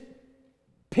this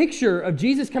picture of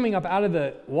Jesus coming up out of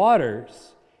the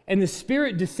waters and the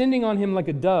Spirit descending on him like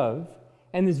a dove,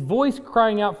 and this voice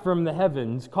crying out from the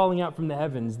heavens, calling out from the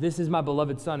heavens, "This is my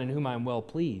beloved Son in whom I am well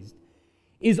pleased,"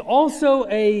 is also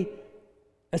a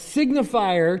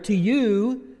signifier to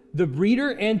you, the reader,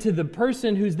 and to the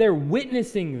person who's there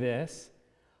witnessing this,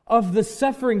 of the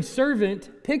suffering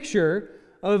servant picture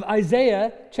of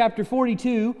Isaiah chapter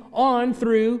 42 on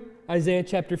through Isaiah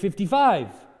chapter 55.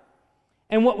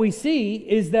 And what we see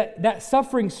is that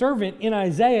suffering servant in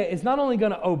Isaiah is not only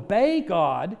going to obey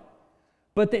God,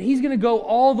 but that he's going to go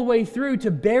all the way through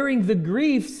to bearing the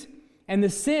griefs and the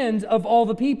sins of all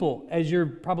the people. As you're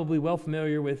probably well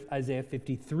familiar with Isaiah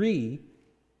 53,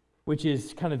 which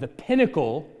is kind of the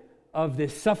pinnacle of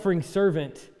this suffering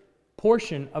servant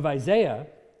portion of Isaiah.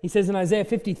 He says in Isaiah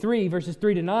 53, verses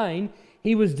 3 to 9,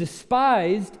 "He was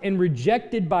despised and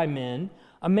rejected by men,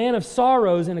 a man of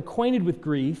sorrows and acquainted with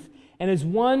grief, and as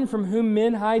one from whom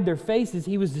men hide their faces,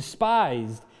 he was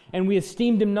despised, and we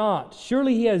esteemed him not.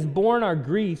 Surely he has borne our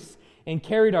griefs and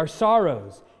carried our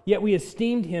sorrows, yet we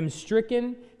esteemed him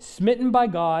stricken, smitten by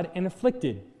God, and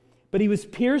afflicted. But he was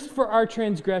pierced for our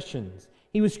transgressions,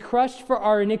 he was crushed for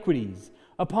our iniquities.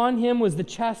 Upon him was the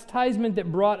chastisement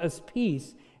that brought us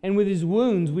peace, and with his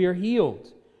wounds we are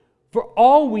healed. For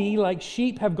all we, like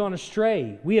sheep, have gone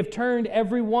astray. We have turned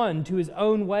every one to his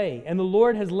own way, and the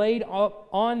Lord has laid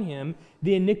on him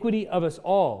the iniquity of us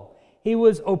all. He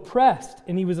was oppressed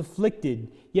and he was afflicted,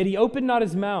 yet he opened not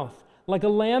his mouth. Like a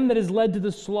lamb that is led to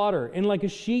the slaughter, and like a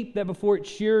sheep that before its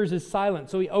shearers is silent,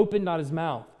 so he opened not his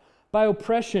mouth. By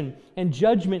oppression and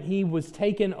judgment he was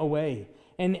taken away.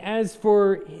 And as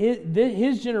for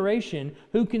his generation,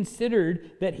 who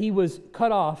considered that he was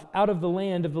cut off out of the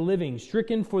land of the living,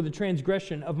 stricken for the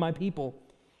transgression of my people.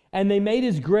 And they made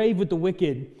his grave with the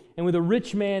wicked, and with a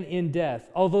rich man in death,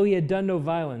 although he had done no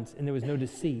violence, and there was no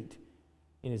deceit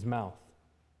in his mouth."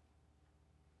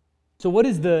 So what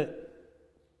is the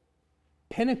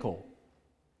pinnacle,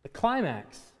 the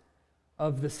climax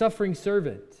of the suffering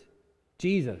servant,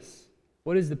 Jesus?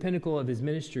 What is the pinnacle of his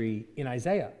ministry in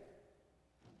Isaiah?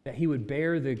 That he would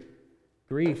bear the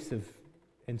griefs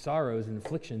and sorrows and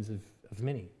afflictions of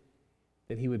many.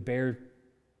 That he would bear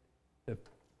the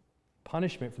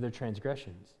punishment for their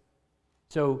transgressions.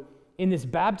 So in this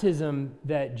baptism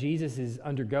that Jesus is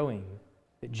undergoing,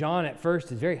 that John at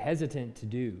first is very hesitant to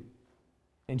do,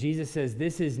 and Jesus says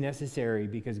this is necessary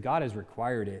because God has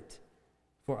required it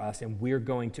for us, and we're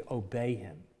going to obey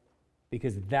him.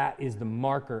 Because that is the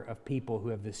marker of people who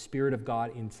have the Spirit of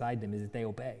God inside them, is that they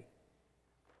obey.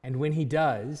 And when he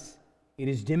does, it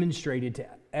is demonstrated to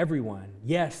everyone,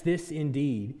 yes, this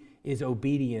indeed is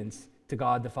obedience to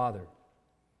God the Father.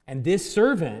 And this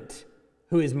servant,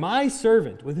 who is my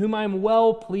servant, with whom I am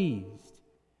well pleased,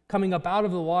 coming up out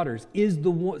of the waters is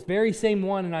the very same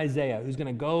one in Isaiah who's going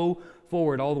to go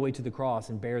forward all the way to the cross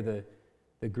and bear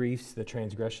the griefs, the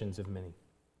transgressions of many.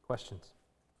 Questions?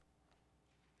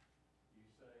 You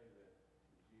say that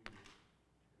the Jews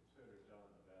consider John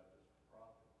the Baptist a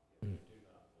prophet, yet they do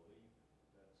not believe him.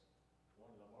 That's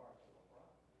one of the marks of a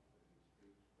prophet, is that he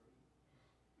speaks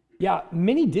truth. Yeah,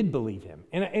 many did believe him.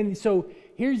 And so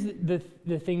here's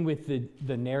the thing with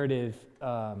the narrative,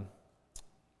 how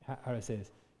do I say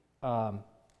this?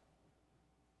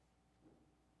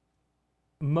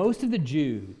 Most of the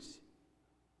Jews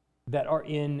that are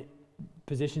in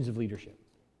positions of leadership,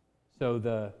 so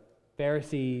the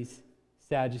Pharisees,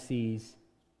 Sadducees,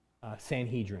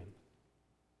 Sanhedrin,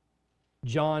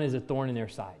 John is a thorn in their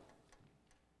side.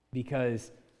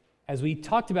 Because as we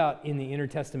talked about in the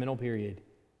intertestamental period,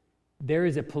 there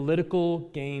is a political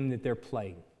game that they're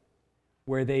playing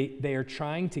where they are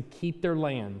trying to keep their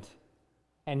land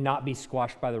and not be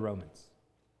squashed by the Romans.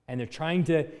 And they're trying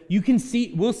to,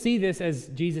 we'll see this as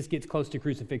Jesus gets close to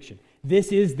crucifixion.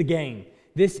 This is the game.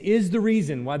 This is the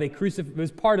reason why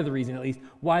was part of the reason at least,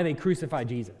 why they crucified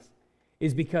Jesus,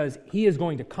 is because he is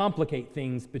going to complicate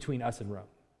things between us and Rome,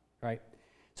 right?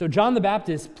 So John the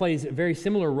Baptist plays a very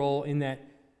similar role in that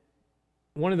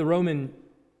one of the Roman,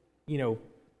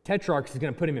 tetrarchs is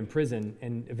going to put him in prison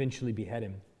and eventually behead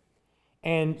him.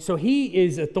 And so he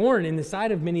is a thorn in the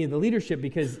side of many of the leadership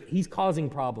because he's causing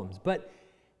problems. But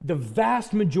the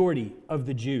vast majority of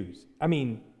the Jews, I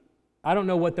don't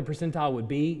know what the percentile would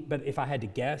be, but if I had to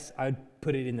guess, I'd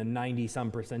put it in the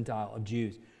 90-some percentile of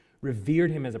Jews,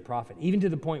 revered him as a prophet, even to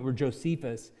the point where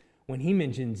Josephus, when he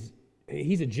mentions,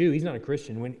 he's a Jew, he's not a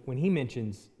Christian, when he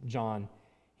mentions John,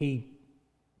 he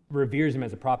reveres him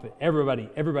as a prophet.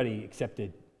 Everybody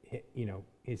accepted,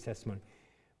 his testimony.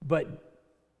 But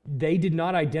they did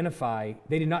not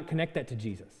connect that to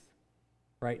Jesus,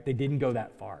 right? They didn't go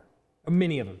that far.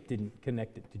 Many of them didn't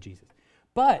connect it to Jesus.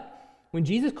 But when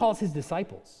Jesus calls his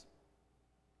disciples,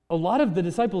 a lot of the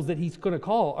disciples that he's going to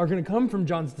call are going to come from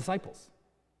John's disciples.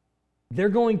 They're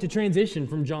going to transition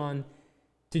from John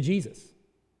to Jesus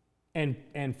and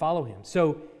follow him.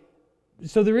 So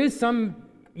there is some,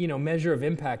 measure of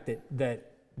impact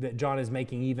that John is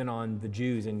making even on the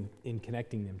Jews in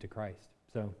connecting them to Christ.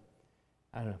 So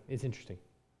I don't know. It's interesting.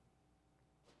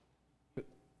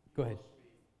 Go ahead.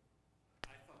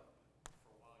 I thought for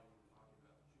a while you were talking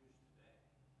about Jews today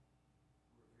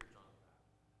who revere John the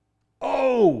Baptist.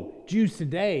 Oh, Jews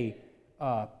today?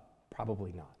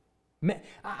 Probably not.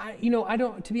 I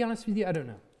don't, to be honest with you, I don't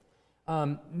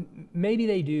know. Maybe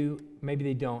they do, maybe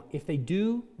they don't. If they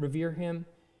do revere him,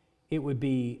 it would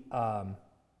be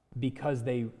because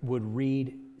they would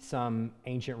read some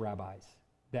ancient rabbis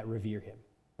that revere him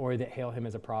or that hail him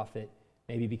as a prophet,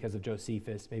 maybe because of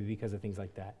Josephus, maybe because of things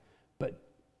like that. But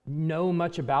know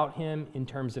much about him in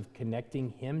terms of connecting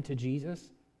him to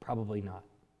Jesus? Probably not,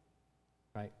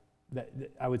 right?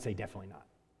 I would say definitely not,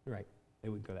 right? They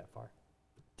wouldn't go that far.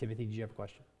 Timothy, did you have a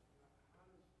question?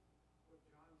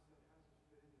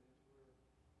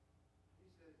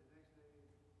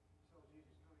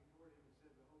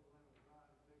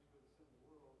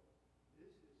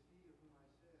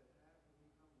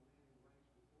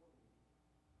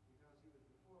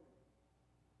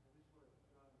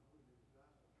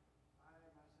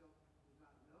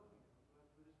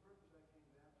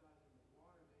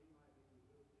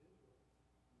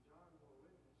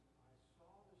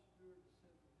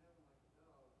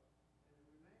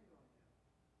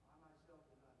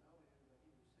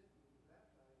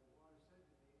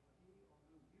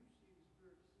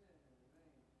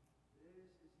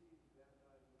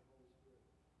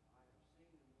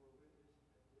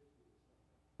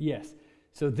 Yes.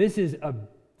 So this is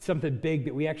something big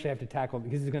that we actually have to tackle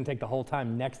because it's going to take the whole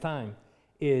time. Next time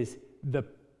is the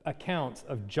accounts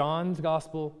of John's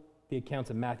gospel, the accounts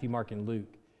of Matthew, Mark, and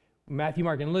Luke. Matthew,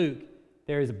 Mark, and Luke,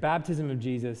 there is a baptism of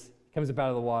Jesus, comes up out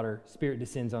of the water, Spirit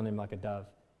descends on him like a dove.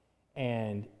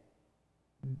 And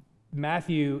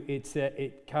Matthew,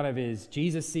 it kind of is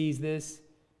Jesus sees this,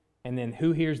 and then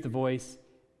who hears the voice?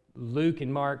 Luke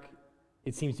and Mark,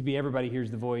 it seems to be everybody hears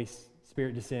the voice.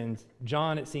 Spirit descends.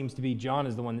 John, it seems to be John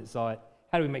is the one that saw it.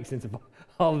 How do we make sense of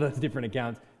all of those different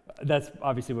accounts? That's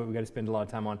obviously what we got to spend a lot of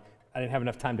time on. I didn't have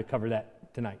enough time to cover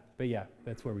that tonight. But yeah,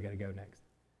 that's where we got to go next.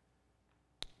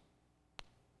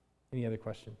 Any other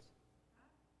questions?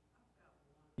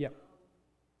 Yep.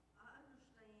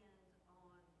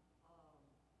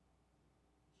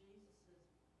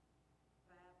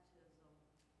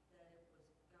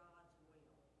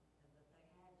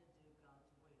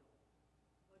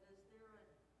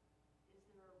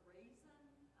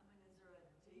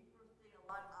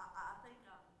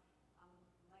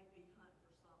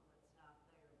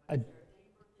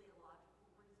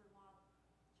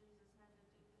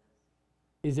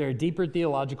 Is there a deeper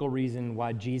theological reason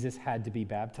why Jesus had to be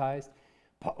baptized?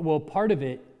 Well, part of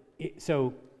it,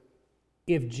 so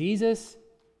if Jesus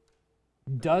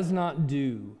does not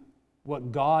do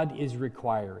what God is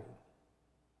requiring,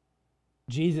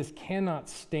 Jesus cannot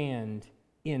stand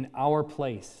in our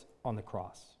place on the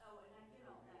cross. Oh, and I get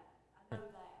all that. I know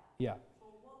that. Yeah.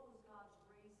 Well, what was God's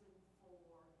reason for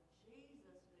Jesus needing to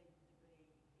be in the world?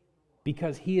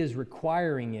 Because he is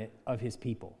requiring it of his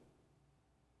people.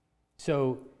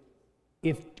 So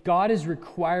if God is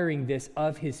requiring this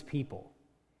of his people,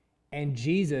 and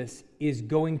Jesus is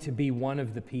going to be one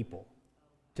of the people,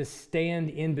 to stand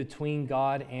in between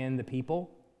God and the people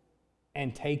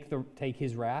and take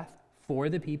his wrath for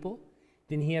the people,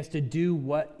 then he has to do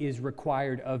what is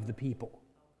required of the people.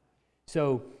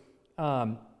 So,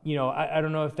 I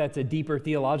don't know if that's a deeper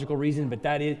theological reason, but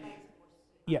that is,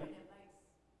 yeah.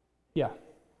 Yeah.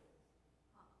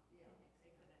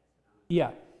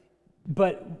 Yeah.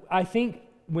 But I think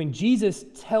when Jesus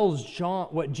tells John,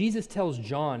 what Jesus tells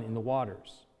John in the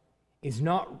waters is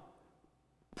not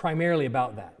primarily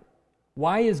about that.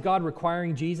 Why is God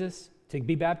requiring Jesus to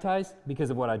be baptized?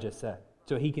 Because of what I just said,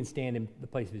 so he can stand in the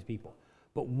place of his people.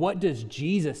 But what does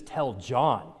Jesus tell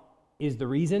John is the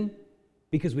reason?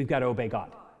 Because we've got to obey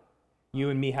God. You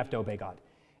and me have to obey God.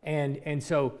 And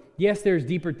so, yes, there's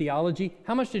deeper theology.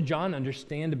 How much did John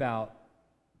understand about,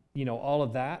 all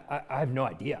of that? I have no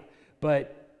idea.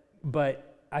 But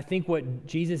I think what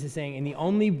Jesus is saying, and the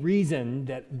only reason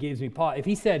that gives me pause, if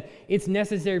he said, it's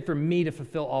necessary for me to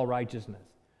fulfill all righteousness,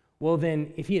 well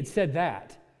then, if he had said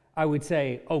that, I would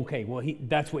say, okay, well,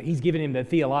 that's what he's given him, the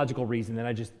theological reason that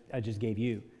I just gave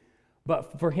you.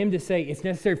 But for him to say it's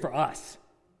necessary for us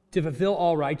to fulfill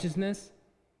all righteousness,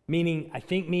 meaning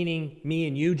me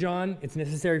and you, John, it's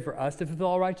necessary for us to fulfill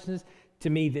all righteousness, to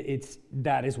me,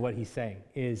 that is what he's saying,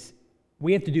 is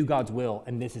we have to do God's will,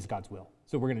 and this is God's will,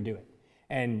 so we're going to do it.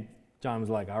 And John was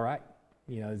like, all right,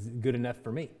 it's good enough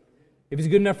for me. If it's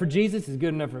good enough for Jesus, it's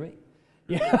good enough for me.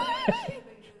 Yeah.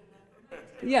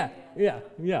 Yeah.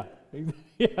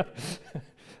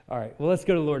 All right, well, let's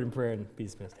go to the Lord in prayer and be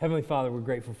dismissed. Heavenly Father, we're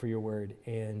grateful for your word,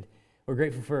 and we're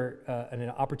grateful for an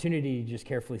opportunity to just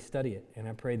carefully study it. And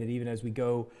I pray that even as we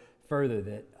go further,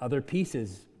 that other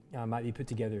pieces might be put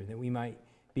together, that we might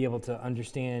be able to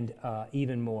understand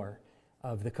even more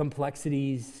of the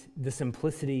complexities, the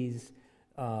simplicities,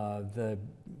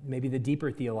 maybe the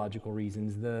deeper theological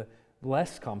reasons, the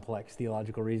less complex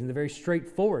theological reasons, the very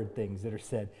straightforward things that are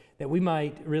said, that we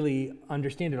might really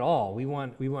understand it all. We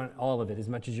want all of it as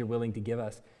much as you're willing to give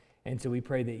us. And so we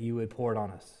pray that you would pour it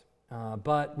on us.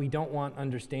 But we don't want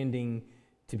understanding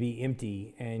to be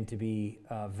empty and to be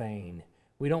vain.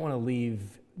 We don't want to leave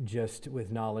just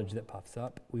with knowledge that puffs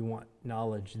up. We want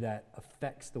knowledge that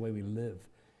affects the way we live.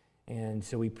 And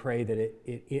so we pray that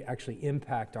it actually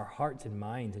impact our hearts and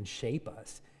minds and shape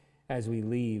us as we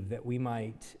leave, that we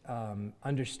might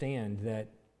understand that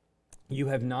you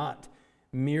have not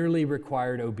merely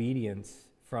required obedience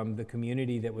from the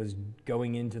community that was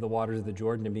going into the waters of the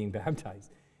Jordan and being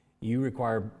baptized. You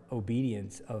require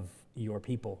obedience of your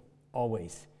people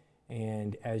always.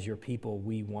 And as your people,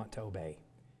 we want to obey.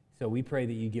 So we pray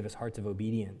that you give us hearts of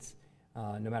obedience,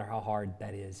 no matter how hard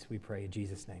that is. We pray in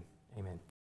Jesus' name. Amen.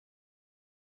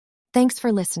 Thanks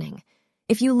for listening.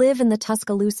 If you live in the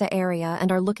Tuscaloosa area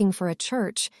and are looking for a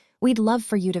church, we'd love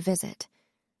for you to visit.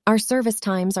 Our service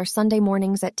times are Sunday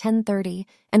mornings at 10:30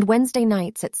 and Wednesday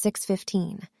nights at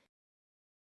 6:15.